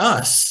 For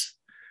us,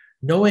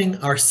 knowing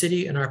our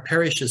city and our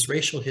parish's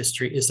racial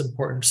history is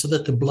important so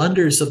that the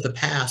blunders of the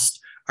past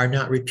are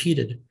not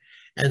repeated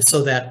and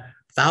so that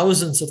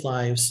thousands of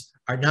lives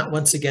are not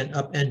once again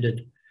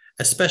upended,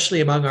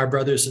 especially among our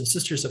brothers and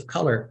sisters of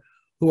color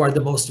who are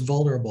the most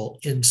vulnerable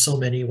in so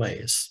many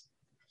ways.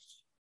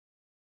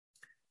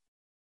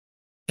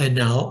 And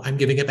now I'm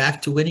giving it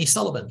back to Winnie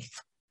Sullivan.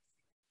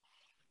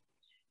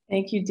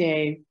 Thank you,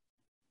 Dave.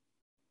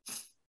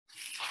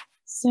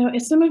 So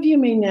as some of you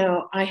may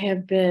know, I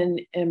have been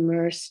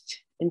immersed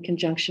in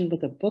conjunction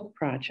with a book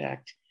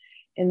project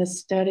in the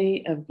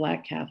study of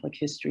Black Catholic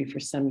history for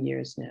some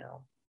years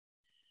now.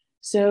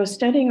 So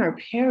studying our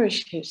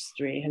parish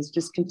history has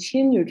just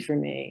continued for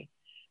me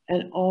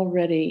an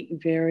already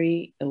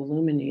very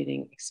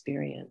illuminating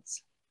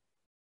experience.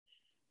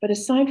 But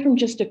aside from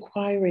just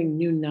acquiring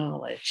new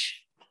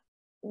knowledge,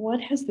 what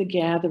has the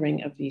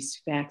gathering of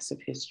these facts of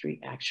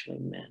history actually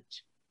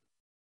meant?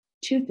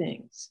 Two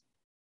things.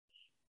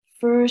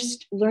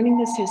 First, learning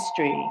this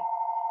history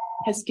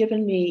has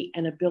given me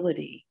an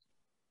ability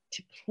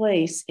to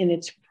place in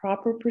its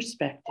proper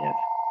perspective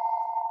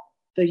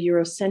the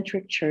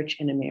Eurocentric Church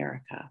in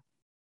America,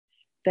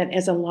 that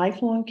as a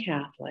lifelong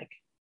Catholic,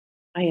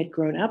 I had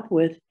grown up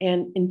with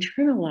and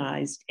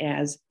internalized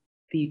as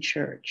the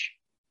Church.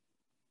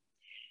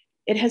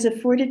 It has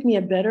afforded me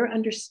a better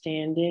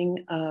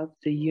understanding of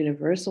the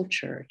universal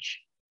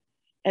Church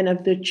and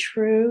of the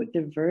true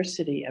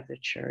diversity of the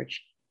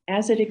Church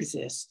as it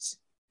exists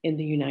in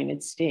the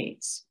United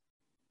States.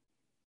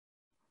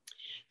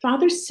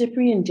 Father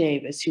Cyprian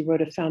Davis, who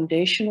wrote a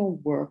foundational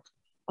work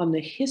on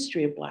the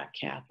history of Black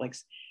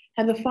Catholics,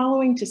 had the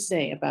following to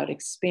say about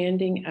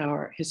expanding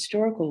our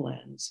historical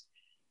lens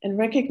and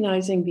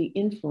recognizing the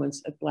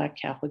influence of Black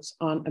Catholics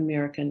on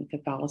American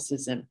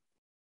Catholicism.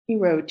 He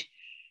wrote,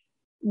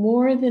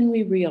 "More than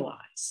we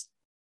realize,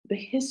 the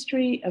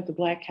history of the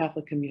Black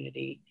Catholic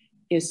community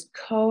is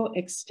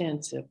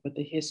coextensive with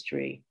the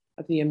history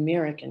of the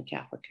American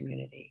Catholic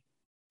community.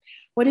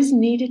 What is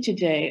needed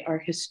today are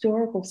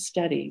historical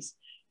studies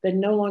that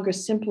no longer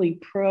simply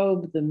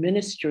probe the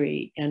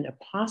ministry and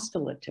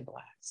apostolate to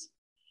Blacks,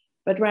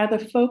 but rather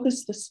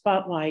focus the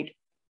spotlight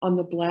on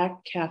the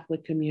Black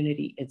Catholic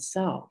community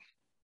itself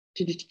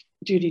to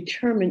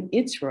determine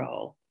its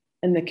role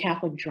in the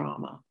Catholic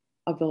drama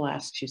of the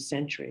last 2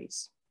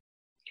 centuries.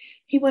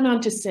 He went on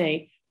to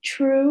say,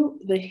 true,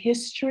 the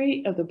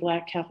history of the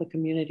Black Catholic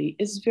community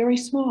is very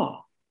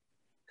small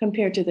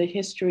compared to the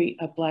history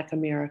of Black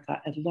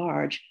America at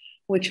large,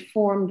 which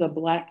formed the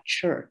Black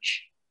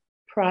Church,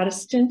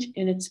 Protestant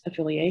in its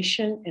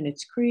affiliation and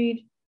its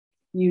creed,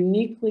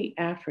 uniquely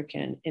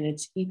African in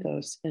its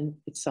ethos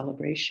and its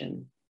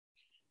celebration.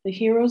 The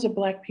heroes of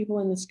Black people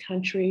in this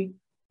country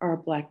are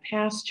Black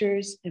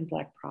pastors and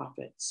Black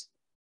prophets.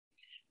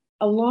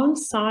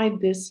 Alongside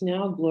this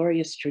now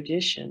glorious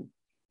tradition,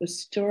 the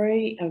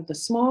story of the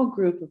small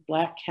group of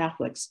Black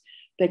Catholics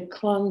that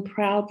clung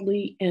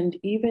proudly and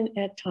even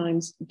at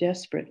times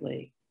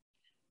desperately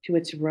to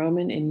its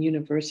Roman and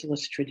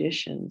Universalist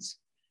traditions,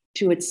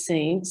 to its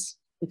saints,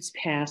 its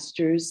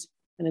pastors,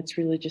 and its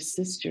religious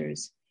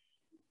sisters,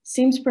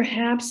 seems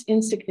perhaps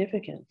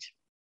insignificant.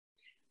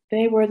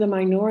 They were the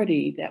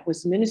minority that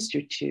was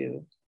ministered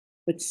to,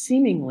 but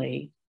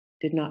seemingly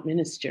did not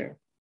minister,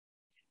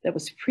 that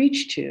was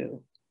preached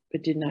to,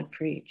 but did not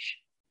preach,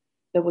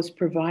 that was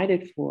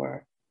provided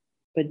for,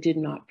 but did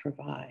not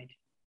provide.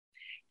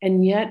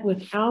 And yet,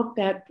 without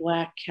that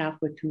Black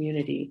Catholic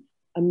community,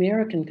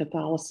 American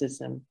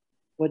Catholicism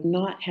would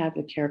not have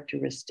the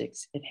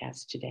characteristics it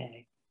has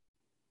today.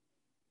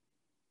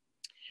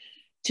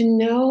 To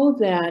know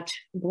that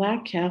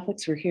Black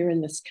Catholics were here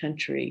in this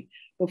country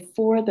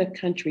before the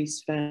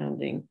country's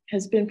founding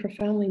has been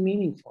profoundly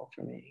meaningful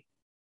for me.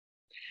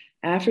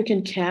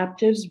 African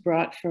captives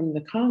brought from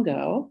the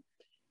Congo,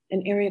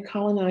 an area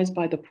colonized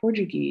by the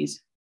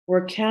Portuguese,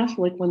 were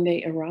Catholic when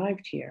they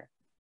arrived here.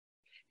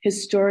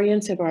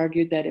 Historians have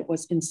argued that it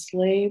was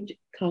enslaved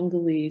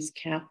Congolese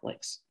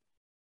Catholics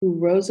who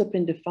rose up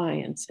in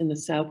defiance in the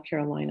South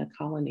Carolina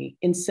colony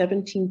in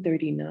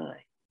 1739,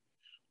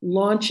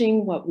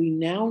 launching what we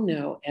now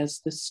know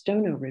as the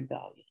Stono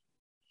Rebellion,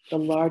 the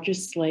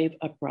largest slave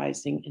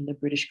uprising in the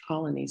British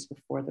colonies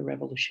before the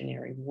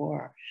Revolutionary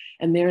War.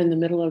 And there in the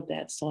middle of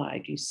that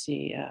slide, you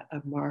see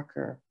a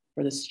marker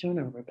for the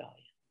Stono Rebellion.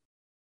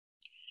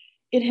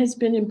 It has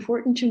been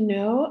important to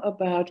know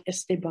about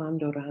Esteban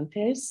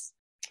Dorantes,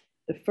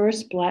 the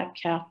first Black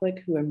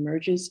Catholic who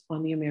emerges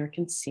on the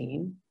American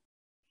scene,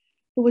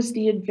 who was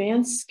the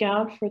advance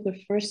scout for the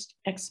first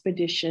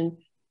expedition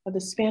of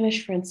the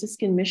Spanish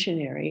Franciscan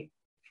missionary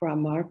Fra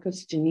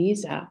Marcos de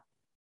Niza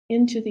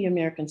into the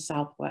American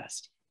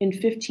Southwest in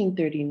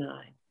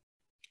 1539.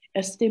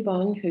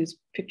 Esteban, who's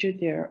pictured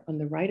there on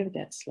the right of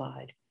that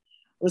slide,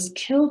 was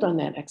killed on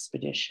that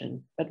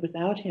expedition, but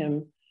without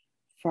him,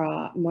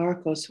 Fra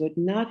Marcos would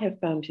not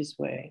have found his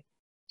way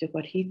to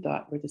what he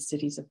thought were the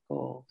cities of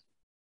gold.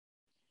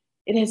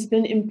 It has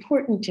been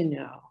important to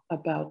know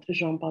about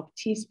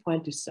Jean-Baptiste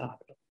Point du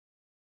Sable,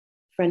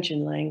 French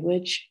in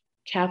language,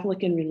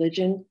 Catholic in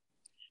religion,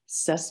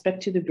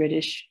 suspect to the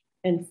British,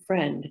 and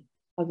friend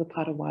of the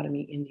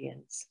Potawatomi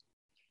Indians,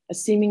 a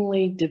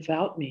seemingly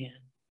devout man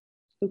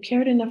who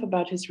cared enough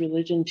about his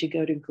religion to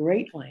go to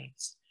great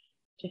lengths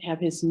to have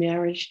his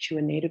marriage to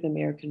a Native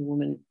American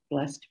woman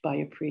blessed by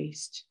a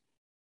priest.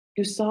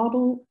 Du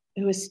Sable,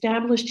 who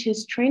established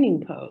his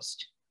training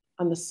post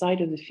on the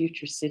site of the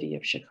future city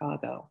of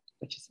Chicago,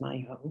 which is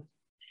my home,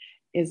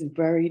 is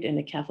buried in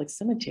a Catholic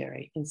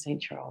cemetery in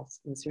St. Charles,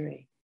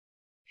 Missouri.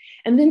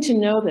 And then to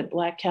know that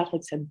Black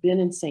Catholics have been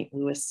in St.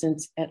 Louis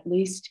since at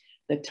least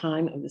the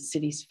time of the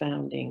city's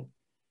founding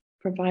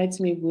provides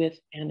me with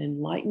an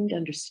enlightened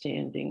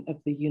understanding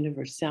of the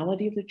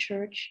universality of the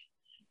church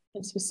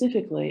and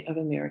specifically of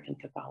American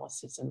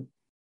Catholicism.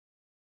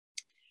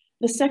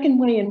 The second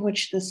way in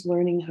which this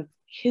learning of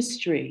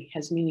history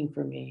has meaning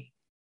for me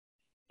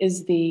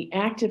is the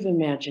active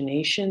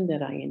imagination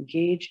that I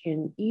engage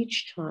in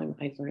each time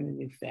I learn a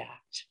new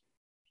fact.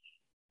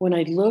 When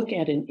I look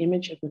at an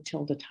image of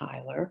Matilda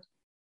Tyler,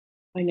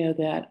 I know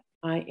that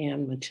I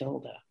am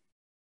Matilda.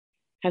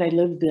 Had I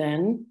lived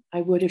then,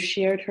 I would have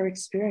shared her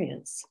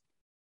experience,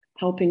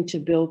 helping to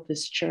build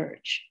this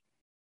church.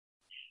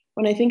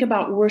 When I think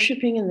about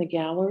worshiping in the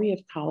gallery of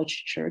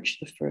College Church,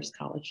 the first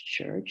college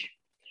church,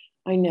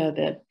 I know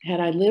that had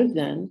I lived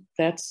then,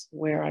 that's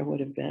where I would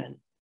have been.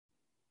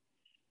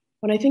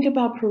 When I think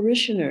about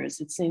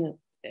parishioners at St.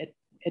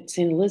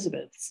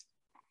 Elizabeth's,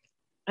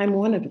 I'm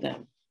one of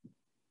them,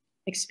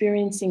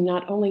 experiencing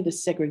not only the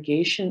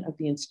segregation of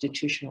the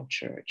institutional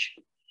church,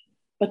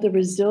 but the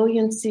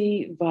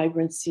resiliency,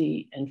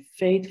 vibrancy, and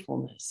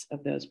faithfulness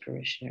of those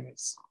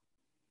parishioners.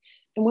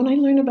 And when I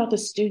learn about the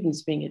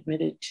students being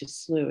admitted to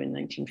SLU in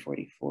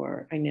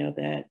 1944, I know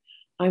that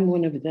I'm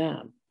one of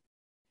them,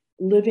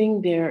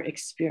 living their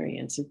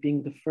experience of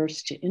being the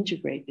first to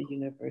integrate the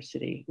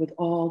university with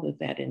all that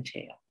that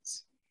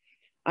entails.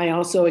 I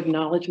also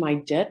acknowledge my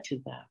debt to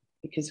them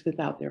because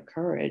without their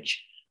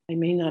courage, I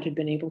may not have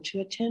been able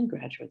to attend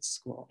graduate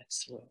school at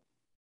SLU.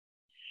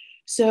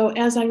 So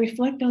as I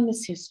reflect on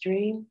this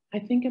history, I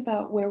think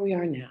about where we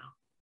are now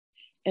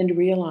and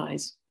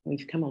realize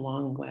we've come a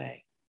long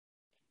way,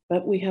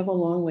 but we have a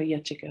long way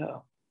yet to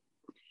go.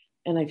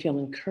 And I feel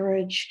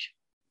encouraged,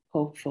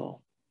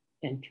 hopeful,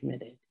 and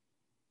committed.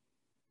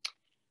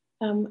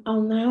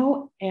 I'll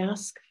now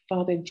ask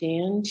Father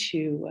Dan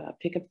to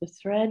pick up the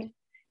thread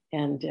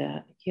and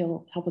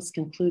he'll help us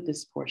conclude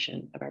this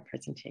portion of our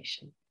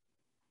presentation.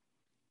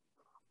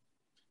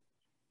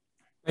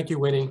 Thank you,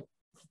 Winnie.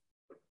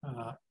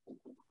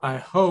 I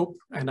hope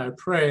and I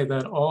pray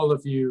that all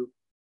of you,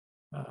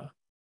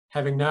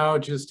 having now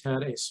just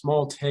had a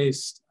small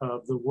taste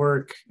of the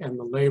work and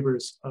the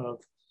labors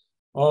of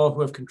all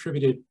who have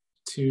contributed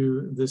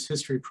to this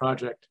history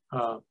project,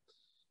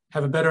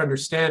 have a better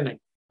understanding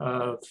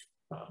of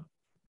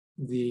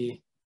the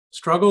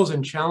struggles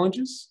and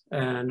challenges,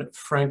 and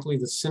frankly,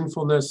 the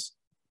sinfulness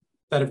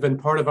that have been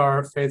part of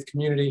our faith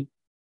community,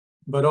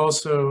 but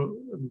also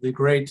the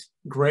great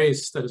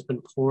grace that has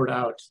been poured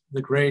out,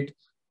 the great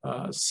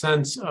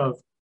sense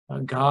of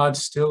God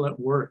still at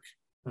work.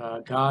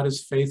 God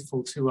is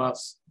faithful to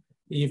us,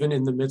 even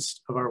in the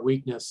midst of our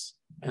weakness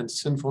and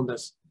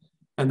sinfulness.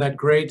 And that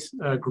great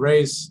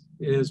grace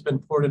has been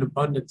poured in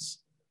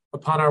abundance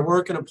upon our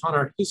work and upon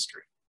our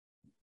history.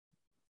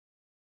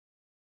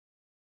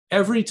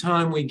 Every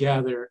time we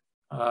gather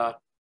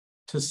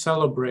to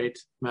celebrate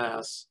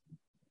Mass,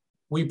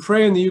 we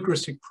pray in the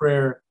Eucharistic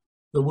prayer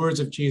the words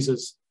of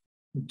Jesus,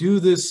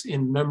 "Do this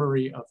in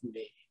memory of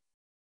me."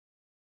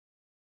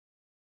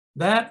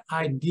 That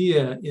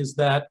idea is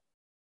that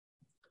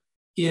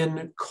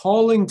in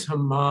calling to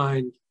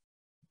mind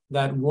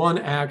that one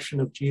action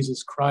of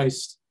Jesus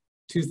Christ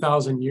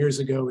 2,000 years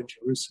ago in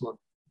Jerusalem,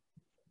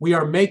 we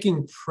are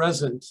making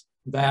present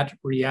that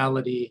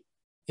reality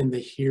in the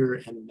here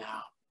and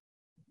now.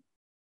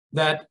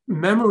 That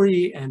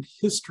memory and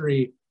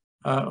history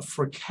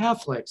for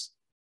Catholics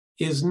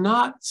is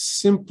not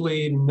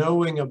simply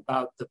knowing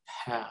about the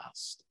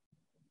past,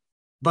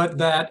 but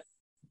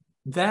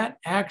that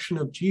action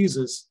of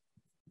Jesus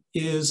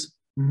is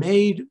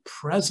made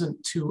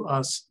present to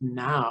us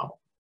now.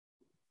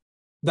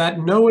 That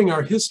knowing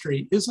our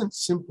history isn't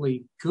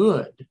simply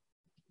good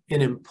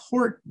and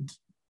important,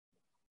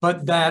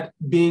 but that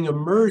being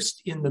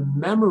immersed in the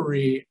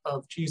memory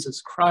of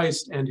Jesus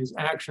Christ and his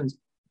actions,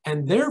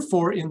 and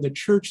therefore in the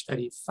church that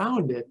he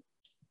founded,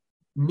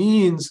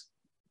 means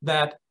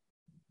that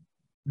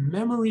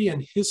memory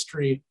and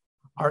history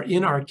are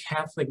in our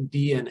Catholic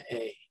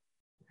DNA.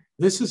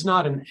 This is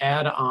not an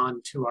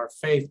add-on to our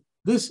faith.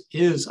 This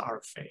is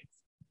our faith.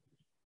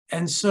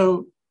 And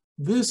so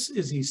this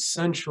is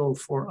essential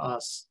for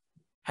us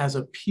as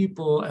a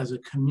people, as a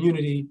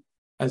community,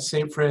 as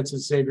St.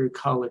 Francis Xavier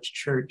College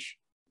Church,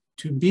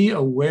 to be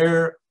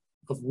aware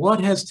of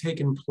what has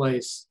taken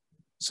place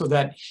so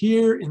that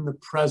here in the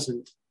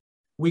present,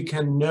 we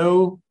can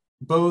know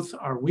both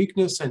our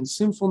weakness and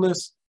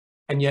sinfulness,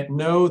 and yet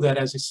know that,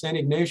 as St.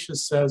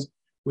 Ignatius says,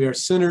 we are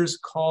sinners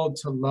called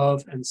to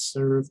love and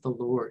serve the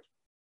Lord.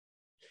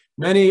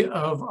 Many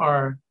of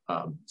our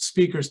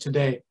speakers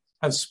today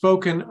have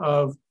spoken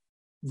of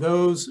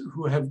those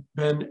who have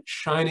been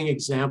shining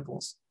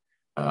examples.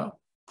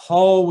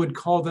 Paul would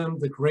call them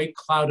the great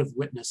cloud of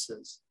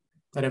witnesses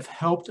that have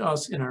helped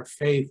us in our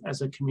faith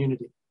as a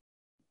community.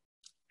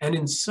 And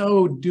in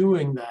so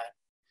doing that,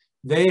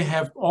 they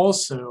have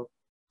also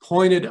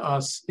pointed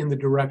us in the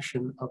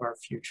direction of our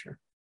future.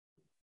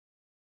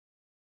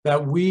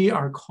 That we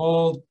are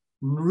called,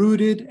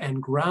 rooted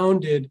and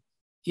grounded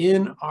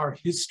in our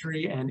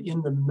history and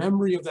in the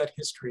memory of that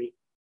history,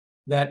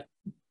 that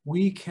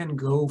we can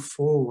go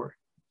forward,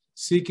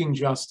 seeking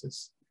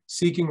justice,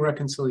 seeking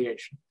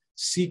reconciliation,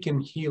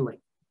 seeking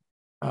healing,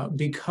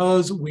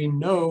 because we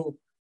know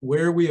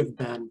where we have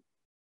been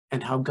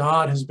and how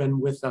God has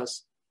been with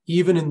us,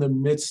 even in the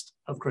midst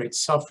of great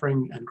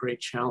suffering and great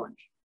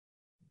challenge.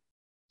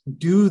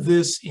 Do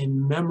this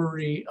in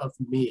memory of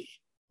me.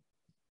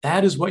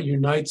 That is what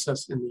unites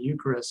us in the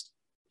Eucharist.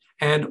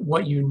 And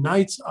what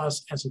unites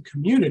us as a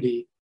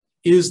community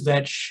is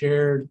that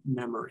shared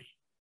memory.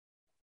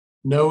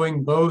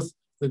 Knowing both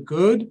the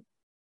good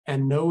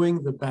and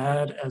knowing the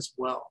bad as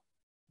well.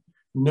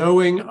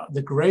 Knowing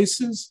the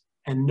graces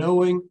and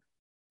knowing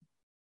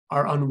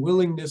our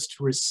unwillingness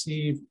to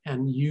receive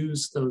and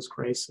use those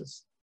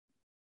graces.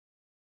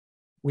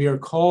 We are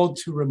called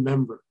to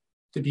remember,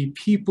 to be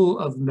people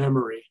of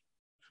memory,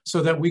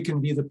 so that we can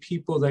be the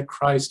people that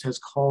Christ has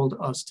called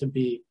us to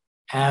be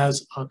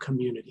as a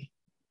community.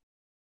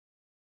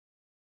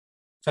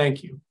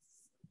 Thank you.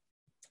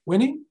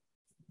 Winnie?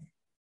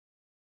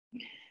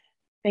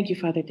 Thank you,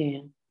 Father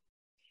Dan.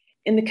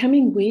 In the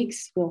coming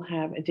weeks, we'll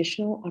have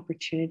additional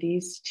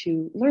opportunities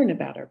to learn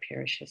about our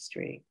parish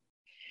history.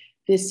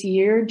 This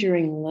year,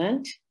 during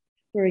Lent,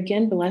 we're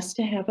again blessed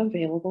to have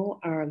available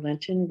our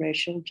Lenten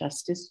Racial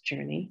Justice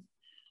Journey,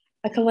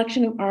 a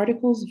collection of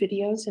articles,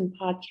 videos, and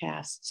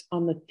podcasts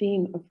on the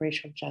theme of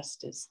racial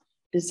justice,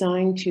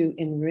 designed to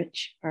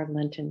enrich our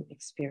Lenten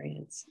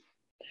experience.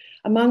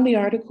 Among the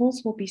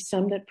articles will be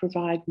some that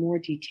provide more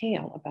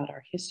detail about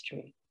our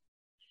history.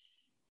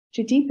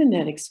 To deepen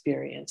that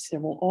experience, there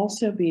will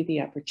also be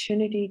the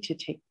opportunity to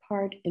take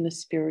part in the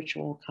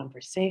spiritual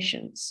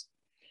conversations,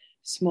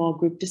 small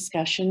group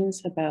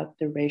discussions about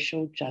the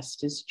racial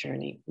justice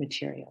journey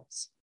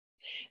materials.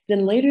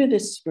 Then later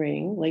this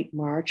spring, late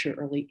March or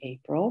early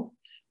April,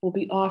 we'll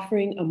be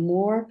offering a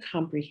more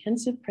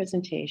comprehensive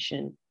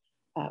presentation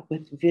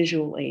with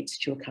visual aids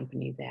to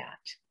accompany that.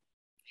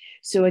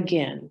 So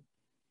again,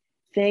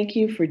 thank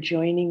you for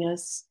joining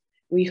us.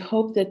 We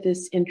hope that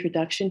this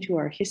introduction to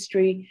our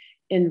history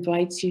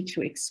invites you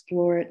to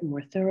explore it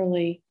more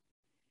thoroughly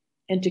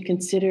and to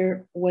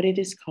consider what it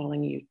is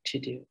calling you to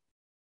do.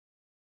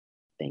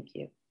 Thank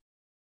you.